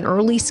Gardner, an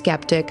early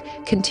skeptic,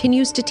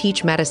 continues to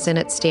teach medicine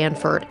at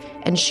Stanford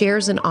and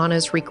shares in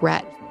Anna's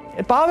regret.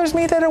 It bothers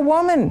me that a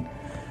woman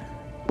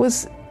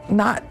was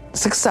not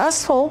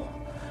successful.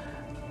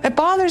 It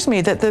bothers me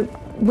that the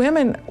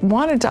women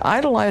wanted to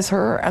idolize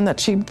her and that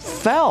she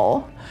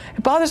fell.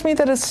 It bothers me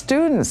that the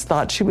students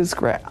thought she was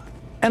great.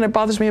 And it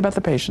bothers me about the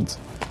patients.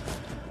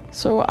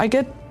 So I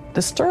get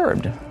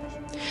disturbed.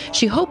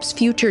 She hopes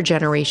future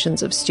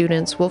generations of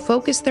students will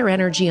focus their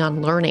energy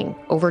on learning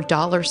over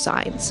dollar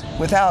signs.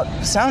 Without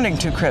sounding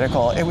too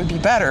critical, it would be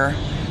better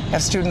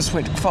if students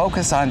would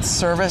focus on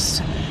service,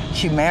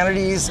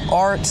 humanities,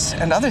 arts,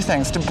 and other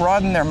things to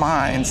broaden their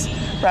minds,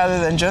 rather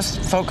than just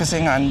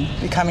focusing on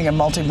becoming a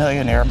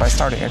multimillionaire by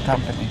starting a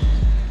company.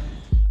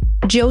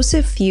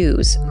 Joseph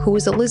Fuse, who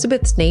was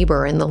Elizabeth's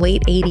neighbor in the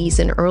late 80s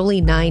and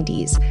early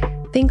 90s,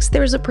 thinks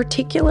there's a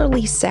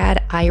particularly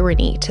sad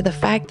irony to the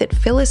fact that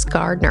Phyllis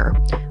Gardner,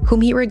 whom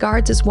he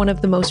regards as one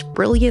of the most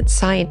brilliant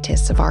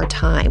scientists of our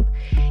time,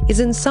 is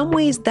in some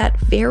ways that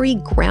very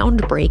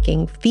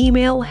groundbreaking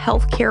female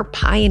healthcare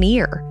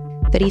pioneer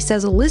that he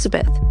says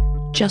Elizabeth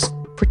just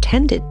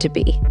pretended to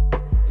be.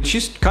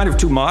 She's kind of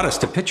too modest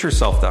to pitch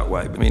herself that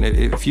way. I mean,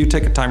 if you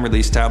take a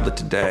time-release tablet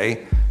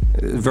today,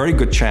 a very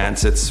good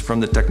chance it's from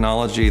the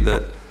technology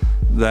that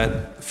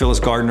Phyllis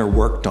Gardner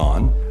worked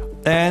on.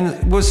 And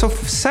what was so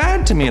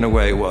sad to me in a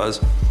way was,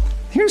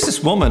 here's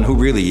this woman who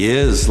really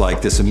is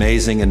like this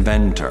amazing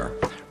inventor,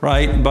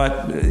 right?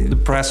 But the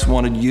press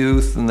wanted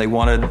youth and they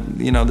wanted,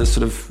 this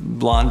sort of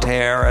blonde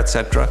hair,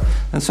 etc.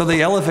 And so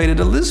they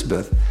elevated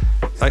Elizabeth.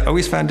 I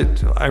always found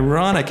it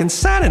ironic and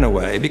sad in a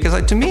way,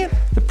 because to me,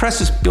 the press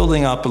is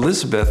building up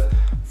Elizabeth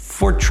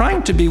for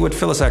trying to be what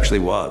Phyllis actually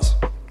was.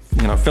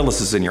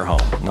 Phyllis is in your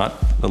home, not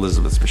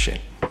Elizabeth's machine.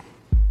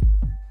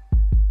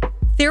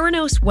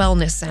 Theranos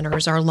wellness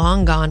centers are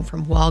long gone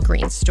from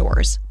Walgreens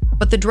stores,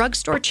 but the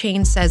drugstore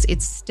chain says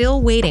it's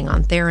still waiting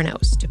on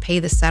Theranos to pay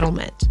the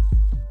settlement.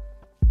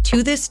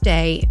 To this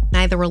day,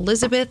 neither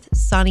Elizabeth,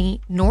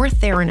 Sunny, nor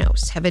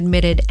Theranos have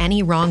admitted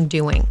any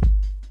wrongdoing.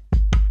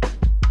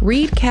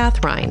 Reed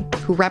Cathrine,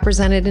 who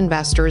represented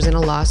investors in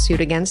a lawsuit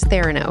against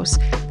Theranos,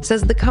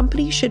 says the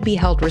company should be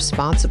held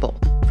responsible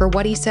for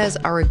what he says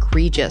are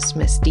egregious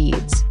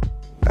misdeeds.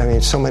 I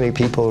mean, so many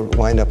people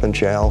wind up in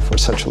jail for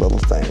such little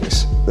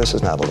things. This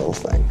is not a little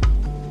thing.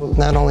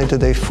 Not only did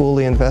they fool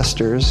the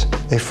investors,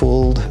 they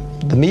fooled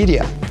the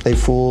media, they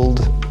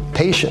fooled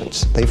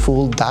patients, they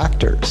fooled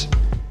doctors.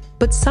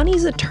 But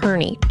Sunny's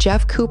attorney,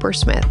 Jeff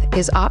Coopersmith,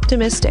 is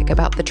optimistic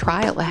about the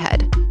trial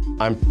ahead.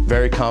 I'm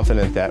very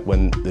confident that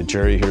when the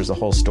jury hears the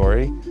whole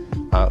story,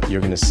 you're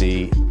going to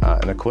see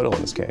an acquittal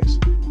in this case.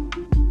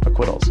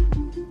 Acquittals.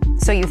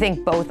 So you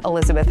think both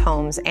Elizabeth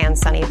Holmes and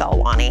Sunny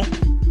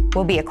Balwani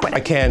will be acquitted? I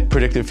can't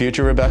predict the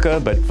future,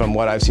 Rebecca, but from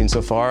what I've seen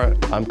so far,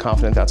 I'm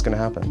confident that's going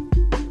to happen.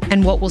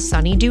 And what will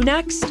Sunny do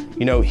next?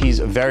 He's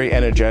a very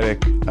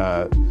energetic,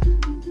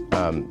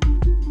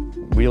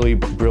 really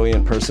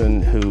brilliant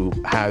person who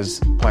has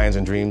plans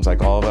and dreams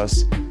like all of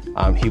us.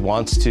 He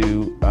wants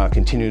to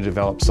continue to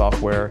develop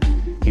software.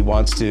 He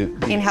wants to...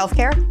 In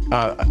healthcare?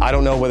 I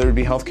don't know whether it would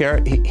be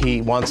healthcare.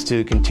 He wants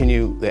to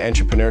continue the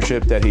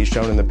entrepreneurship that he's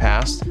shown in the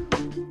past.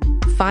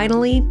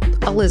 Finally,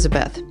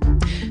 Elizabeth.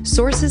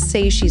 Sources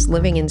say she's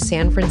living in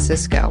San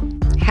Francisco,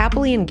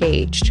 happily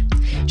engaged.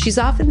 She's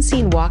often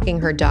seen walking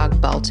her dog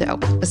Balto,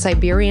 a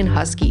Siberian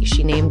husky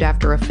she named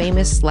after a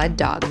famous sled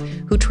dog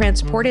who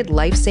transported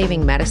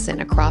life-saving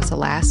medicine across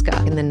Alaska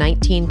in the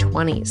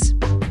 1920s.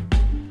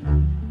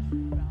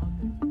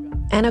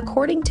 And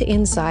according to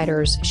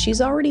insiders,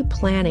 she's already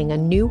planning a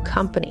new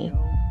company.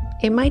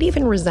 It might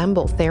even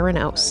resemble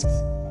Theranos.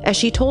 as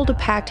she told a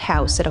packed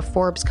house at a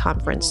Forbes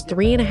conference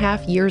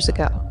 3.5 years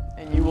ago.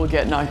 And you will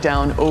get knocked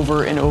down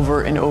over and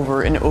over and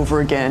over and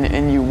over again,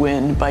 and you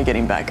win by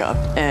getting back up.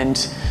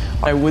 And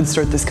I would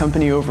start this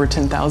company over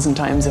 10,000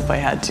 times if I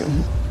had to.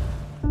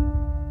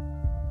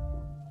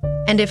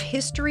 And if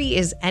history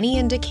is any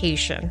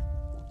indication,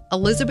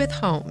 Elizabeth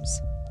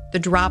Holmes, the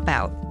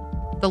dropout,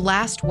 the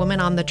last woman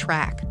on the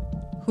track,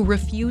 who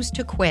refused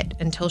to quit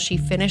until she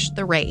finished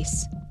the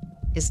race,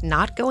 is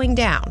not going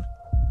down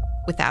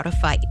without a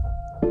fight.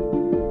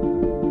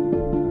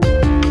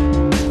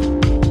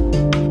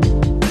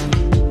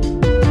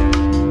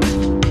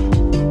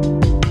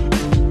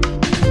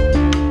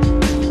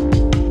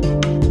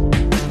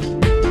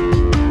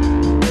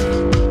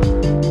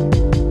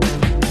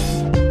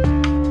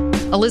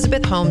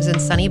 Elizabeth Holmes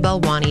and Sunny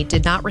Balwani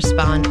did not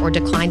respond or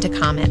decline to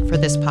comment for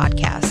this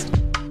podcast.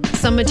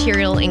 Some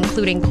material,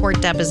 including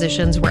court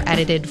depositions, were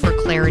edited for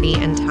clarity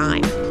and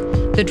time.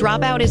 The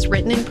Dropout is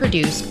written and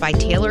produced by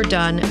Taylor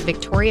Dunn,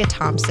 Victoria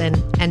Thompson,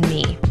 and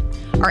me.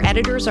 Our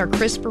editors are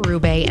Chris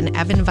Berube and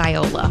Evan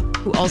Viola,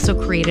 who also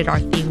created our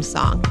theme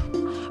song.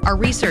 Our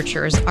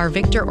researchers are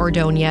Victor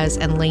Ordonez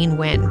and Lane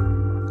Wynn.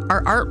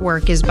 Our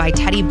artwork is by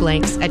Teddy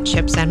Blanks at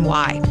Chips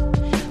NY.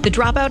 The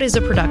Dropout is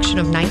a production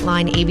of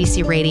Nightline,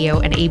 ABC Radio,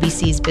 and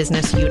ABC's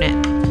business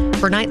unit.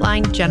 For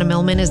Nightline, Jenna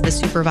Millman is the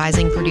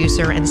supervising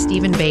producer and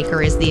Stephen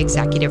Baker is the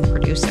executive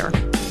producer.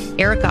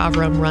 Eric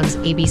Avram runs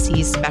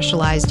ABC's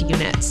specialized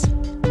units.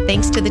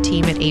 Thanks to the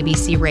team at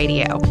ABC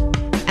Radio.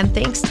 And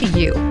thanks to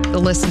you, the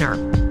listener,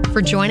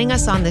 for joining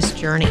us on this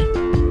journey.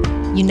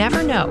 You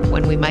never know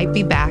when we might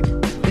be back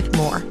with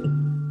more.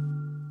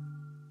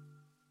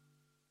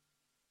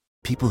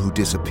 People who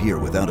disappear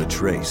without a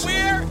trace.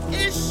 Where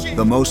is she?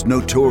 The most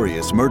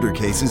notorious murder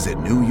cases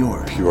in New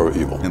York. Pure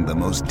evil. And the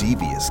most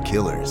devious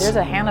killers. There's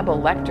a Hannibal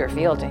Lecter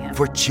feel to him.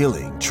 For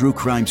chilling true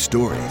crime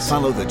stories,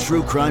 follow the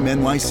True Crime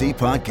NYC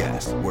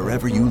podcast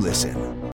wherever you listen.